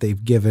what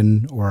they've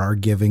given or are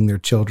giving their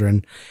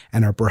children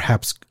and are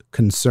perhaps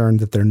concerned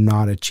that they're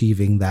not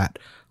achieving that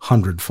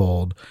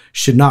 100-fold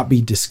should not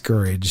be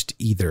discouraged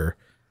either.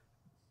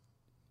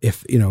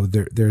 If,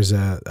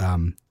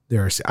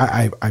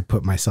 I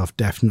put myself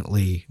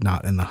definitely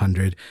not in the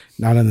 100,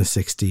 not in the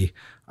 60,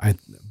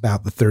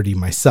 about the 30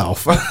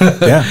 myself.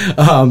 Yeah.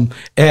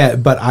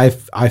 But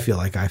I feel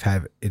like I've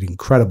had an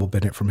incredible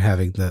benefit from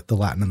having the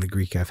Latin and the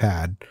Greek I've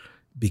had.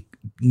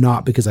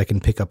 Not because I can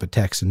pick up a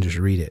text and just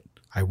read it.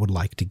 I would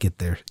like to get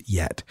there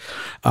yet.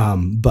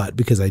 But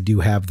because I do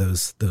have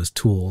those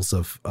tools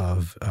of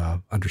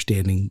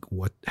understanding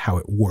how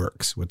it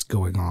works, what's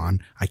going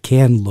on. I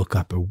can look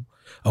up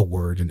a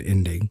word and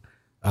ending.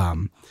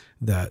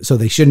 So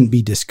they shouldn't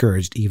be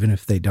discouraged even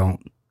if they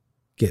don't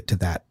get to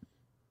that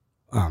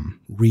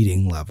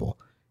reading level.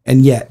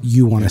 And yet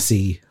you want to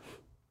see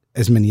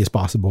as many as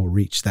possible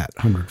reach that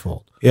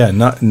 100-fold. Yeah,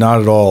 not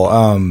at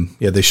all.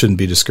 They shouldn't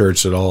be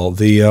discouraged at all.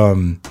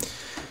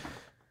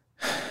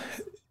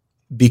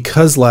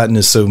 Because Latin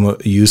is so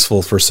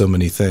useful for so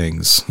many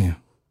things,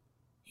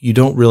 you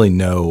don't really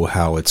know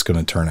how it's going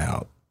to turn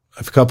out.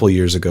 A couple of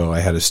years ago,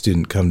 I had a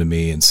student come to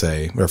me and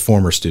say, or a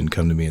former student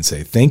come to me and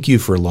say, "Thank you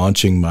for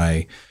launching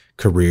my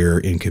career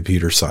in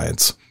computer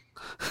science."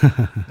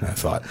 I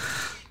thought,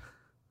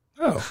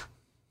 oh,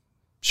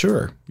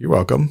 sure, you're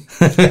welcome.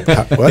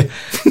 What?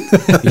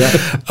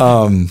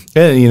 And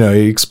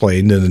he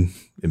explained, and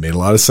it made a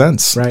lot of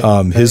sense.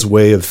 Right. His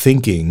way of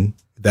thinking,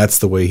 that's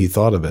the way he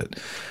thought of it.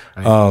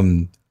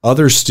 Right.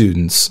 Other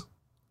students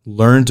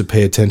learn to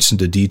pay attention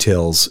to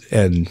details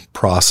and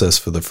process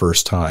for the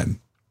first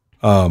time.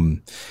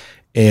 And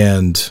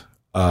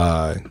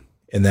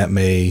that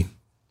may,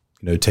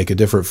 take a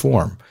different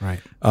form.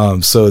 Right.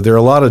 So there are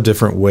a lot of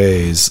different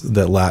ways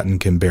that Latin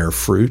can bear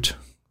fruit.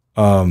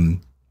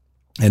 And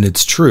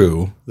it's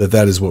true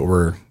that is what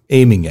we're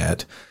aiming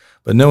at,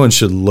 but no one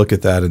should look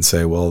at that and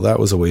say, well, that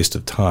was a waste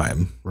of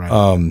time.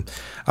 Right.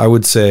 I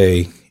would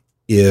say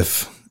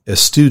if a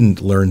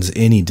student learns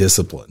any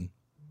discipline,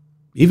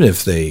 even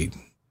if they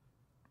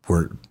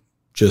were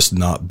just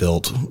not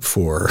built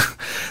for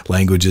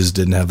languages,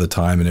 didn't have the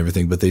time and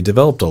everything, but they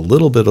developed a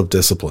little bit of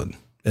discipline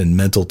and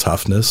mental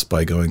toughness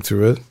by going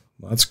through it.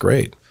 Well, that's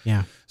great.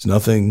 Yeah. There's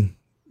nothing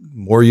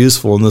more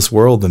useful in this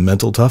world than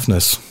mental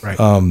toughness. Right.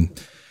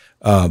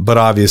 But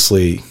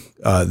obviously,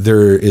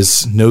 there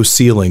is no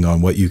ceiling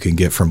on what you can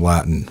get from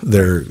Latin.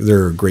 There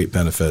are great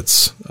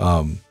benefits.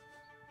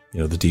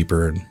 The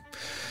deeper and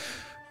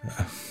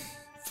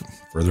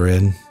further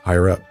in,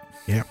 higher up.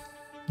 Yeah.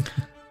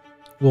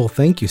 Well,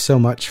 thank you so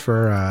much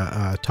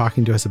for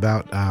talking to us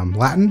about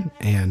Latin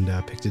and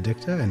Picta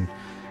Dicta. And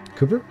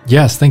Cooper?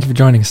 Yes, thank you for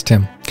joining us,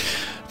 Tim.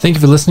 Thank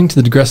you for listening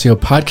to the Digressio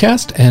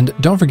podcast, and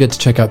don't forget to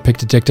check out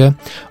Picta Dicta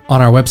on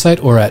our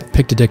website or at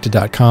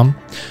pictadicta.com.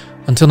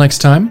 Until next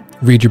time,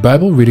 read your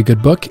Bible, read a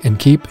good book, and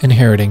keep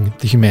inheriting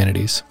the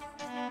humanities.